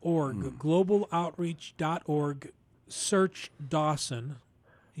 GlobalOutreach.org. GlobalOutreach.org. Search Dawson.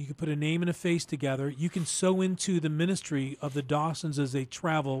 You can put a name and a face together. You can sow into the ministry of the Dawsons as they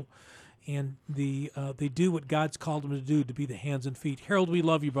travel and they do what God's called them to do, to be the hands and feet. Harold, we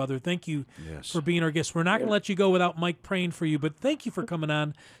love you, brother. Thank you for being our guest. We're not going to let you go without Mike praying for you, but thank you for coming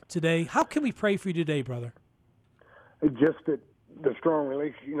on today. How can we pray for you today, brother? Just the strong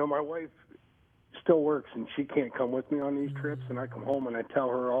relationship. You know, my wife still works, and she can't come with me on these trips, and I come home and I tell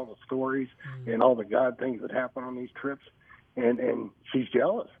her all the stories and all the God things that happen on these trips, and she's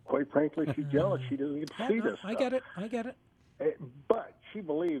jealous. Quite frankly, she's jealous. She doesn't get to see this I get it. But she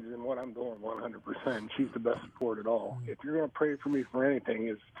believes in what I'm doing 100%. She's the best support at all. If you're going to pray for me for anything,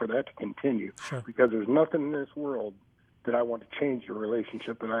 it's for that to continue. Sure. Because there's nothing in this world that I want to change the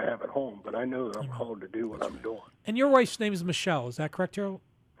relationship that I have at home. But I know that I'm called to do what I'm doing. And your wife's name is Michelle. Is that correct, Harold?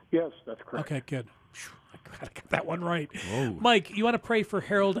 Yes, that's correct. Okay, good. I got that one right. Whoa. Mike, you want to pray for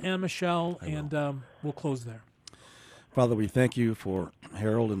Harold and Michelle, and we'll close there. Father, we thank you for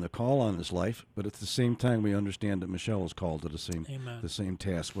Harold and the call on his life, but at the same time, we understand that Michelle is called to the same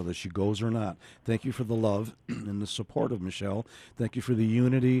task, whether she goes or not. Thank you for the love and the support of Michelle. Thank you for the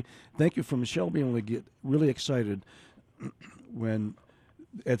unity. Thank you for Michelle being able to get really excited when,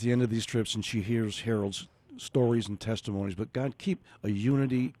 at the end of these trips, and she hears Harold's stories and testimonies. But God, keep a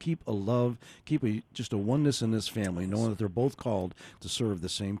unity, keep a love, keep just a oneness in this family, knowing that they're both called to serve the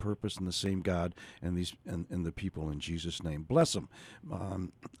same purpose and the same God and the people in Jesus' name. Bless them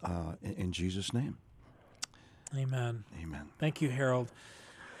in Jesus' name. Amen. Amen. Thank you, Harold.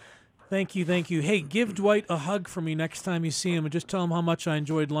 Thank you. Hey, give Dwight a hug for me next time you see him, and just tell him how much I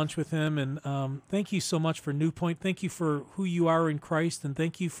enjoyed lunch with him. And thank you so much for New Point. Thank you for who you are in Christ, and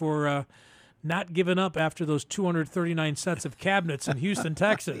thank you for not giving up after those 239 sets of cabinets in Houston,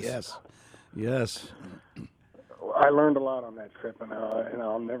 Texas. Yes. I learned a lot on that trip, and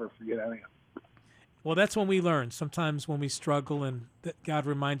I'll never forget any of it. Well, that's when we learn. Sometimes when we struggle, and God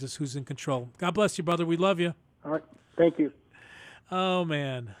reminds us who's in control. God bless you, brother. We love you. All right. Thank you. Oh,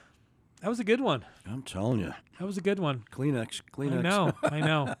 man. That was a good one. I'm telling you. That was a good one. Kleenex. I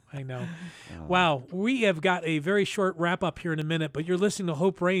know. Wow. We have got a very short wrap-up here in a minute, but you're listening to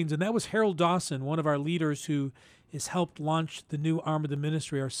Hope Reigns, and that was Harold Dawson, one of our leaders who has helped launch the new arm of the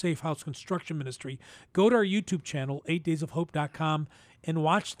ministry, our Safe House Construction Ministry. Go to our YouTube channel, 8daysofhope.com, and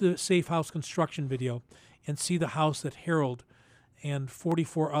watch the Safe House Construction video and see the house that Harold and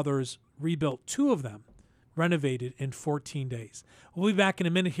 44 others rebuilt, 2 of them renovated in 14 days. We'll be back in a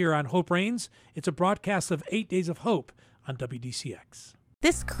minute here on Hope Reigns. It's a broadcast of 8 Days of Hope on WDCX.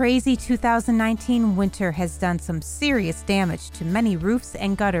 This crazy 2019 winter has done some serious damage to many roofs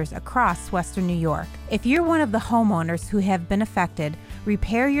and gutters across Western New York. If you're one of the homeowners who have been affected,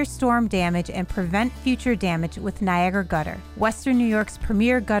 repair your storm damage and prevent future damage with Niagara Gutter, Western New York's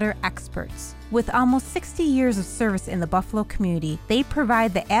premier gutter experts. With almost 60 years of service in the Buffalo community, they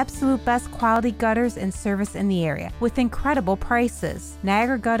provide the absolute best quality gutters and service in the area with incredible prices.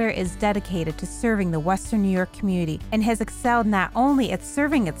 Niagara Gutter is dedicated to serving the Western New York community and has excelled not only at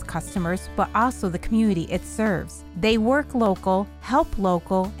serving its customers, but also the community it serves. They work local, help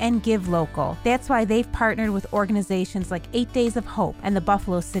local, and give local. That's why they've partnered with organizations like 8 Days of Hope and the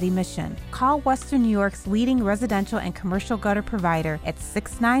Buffalo City Mission. Call Western New York's leading residential and commercial gutter provider at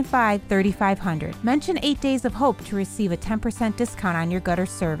 695-3500. Mention 8 Days of Hope to receive a 10% discount on your gutter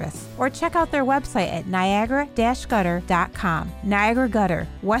service. Or check out their website at niagara-gutter.com. Niagara Gutter,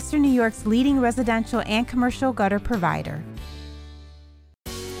 Western New York's leading residential and commercial gutter provider.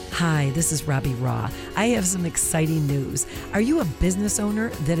 Hi, this is Robbie Raw. I have some exciting news. Are you a business owner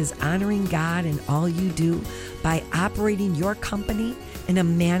that is honoring God in all you do by operating your company in a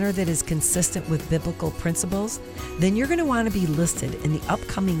manner that is consistent with biblical principles? Then you're going to want to be listed in the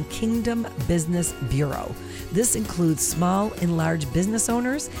upcoming Kingdom Business Bureau. This includes small and large business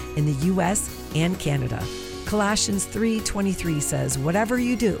owners in the U.S. and Canada. Colossians 3:23 says, whatever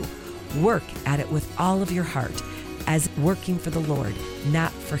you do, work at it with all of your heart, as working for the Lord,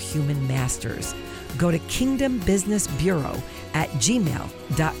 not for human masters. Go to Kingdom Business Bureau at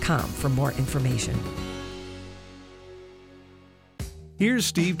gmail.com for more information. Here's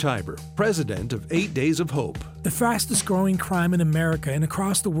Steve Tiber, president of 8 Days of Hope. The fastest growing crime in America and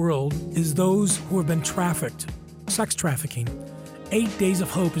across the world is those who have been trafficked, sex trafficking. 8 Days of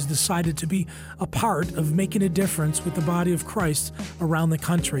Hope has decided to be a part of making a difference with the body of Christ around the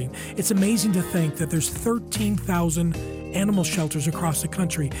country. It's amazing to think that there's 13,000 animal shelters across the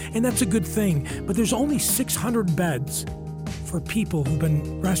country, and that's a good thing, but there's only 600 beds for people who've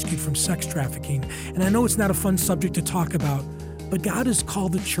been rescued from sex trafficking. And I know it's not a fun subject to talk about, but God has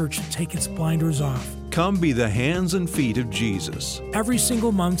called the church to take its blinders off. Come be the hands and feet of Jesus. Every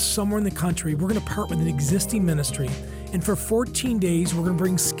single month, somewhere in the country, we're going to partner with an existing ministry. And for 14 days, we're going to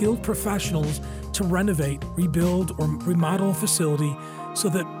bring skilled professionals to renovate, rebuild, or remodel a facility so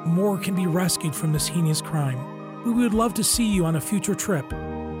that more can be rescued from this heinous crime. We would love to see you on a future trip.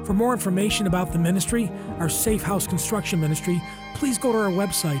 For more information about the ministry, our Safe House Construction Ministry, please go to our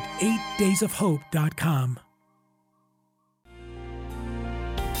website, 8daysofhope.com.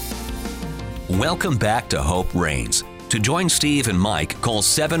 Welcome back to Hope Reigns. To join Steve and Mike, call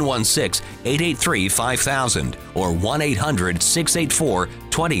 716-883-5000 or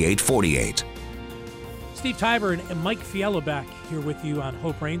 1-800-684-2848. Steve Tybor and Mike Fiala back here with you on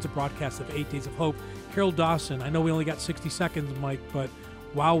Hope Reigns, a broadcast of 8 Days of Hope. Harold Dawson, I know we only got 60 seconds, Mike, but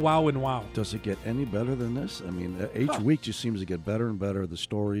wow, wow, and wow. Does it get any better than this? I mean, each week just seems to get better and better, the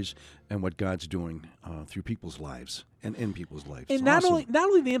stories and what God's doing through people's lives and in people's lives. And not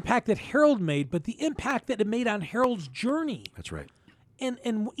only the impact that Harold made, but the impact that it made on Harold's journey. That's right.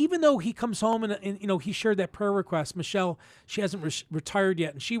 And even though he comes home and you know, he shared that prayer request, Michelle, she hasn't retired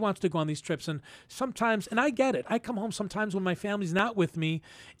yet, and she wants to go on these trips. And sometimes, and I get it, I come home sometimes when my family's not with me,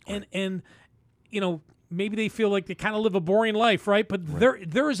 and you know, maybe they feel like they kind of live a boring life, right? But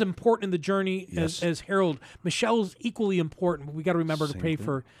they're as important in the journey as Harold. Michelle's equally important, but we got to remember to pray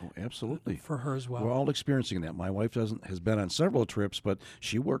for absolutely for her as well. We're all experiencing that. My wife has been on several trips, but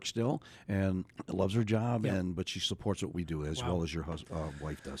she works still and loves her job, but she supports what we do as well as your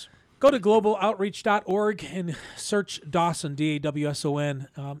wife does. Go to globaloutreach.org and search Dawson, D-A-W-S-O-N.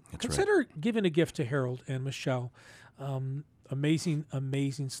 Consider giving a gift to Harold and Michelle. Amazing,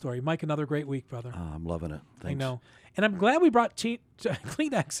 amazing story. Mike, another great week, brother. I'm loving it. Thanks. I know. And I'm glad we brought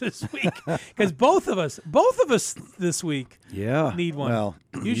Kleenex this week because both of us this week need one. Well,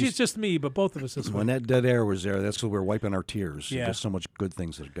 usually it's just me, but both of us this week. When that dead air was there, that's because we were wiping our tears. Yeah. There's so much good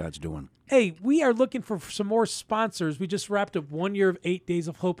things that God's doing. Hey, we are looking for some more sponsors. We just wrapped up 1 year of 8 Days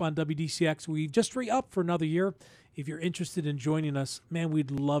of Hope on WDCX. We've just re-upped for another year. If you're interested in joining us, man,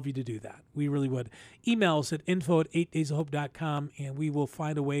 we'd love you to do that. We really would. Email us at info@8daysofhope.com, and we will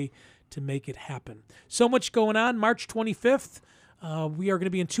find a way to make it happen. So much going on. March 25th, we are going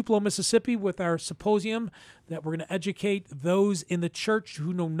to be in Tupelo, Mississippi with our symposium that we're going to educate those in the church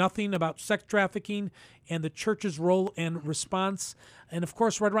who know nothing about sex trafficking and the church's role and response. And, of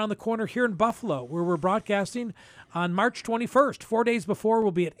course, right around the corner here in Buffalo, where we're broadcasting on March 21st. 4 days before,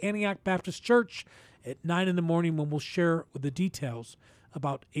 we'll be at Antioch Baptist Church at 9 in the morning when we'll share the details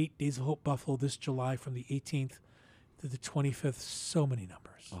about 8 Days of Hope Buffalo this July from the 18th to the 25th. So many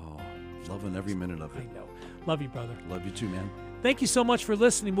numbers. Oh, loving every minute of it. I know. Love you, brother. Love you too, man. Thank you so much for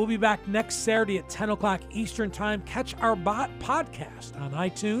listening. We'll be back next Saturday at 10 o'clock Eastern Time. Catch our podcast on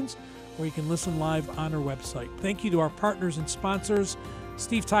iTunes, or you can listen live on our website. Thank you to our partners and sponsors,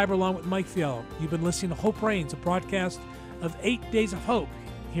 Steve Tybor along with Mike Fiala. You've been listening to Hope Reigns, a broadcast of 8 Days of Hope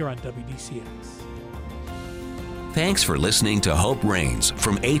here on WDCX. Thanks for listening to Hope Reigns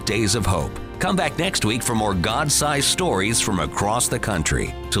from 8 Days of Hope. Come back next week for more God-sized stories from across the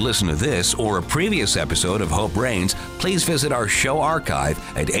country. To listen to this or a previous episode of Hope Reigns, please visit our show archive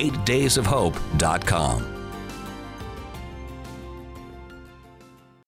at 8daysofhope.com.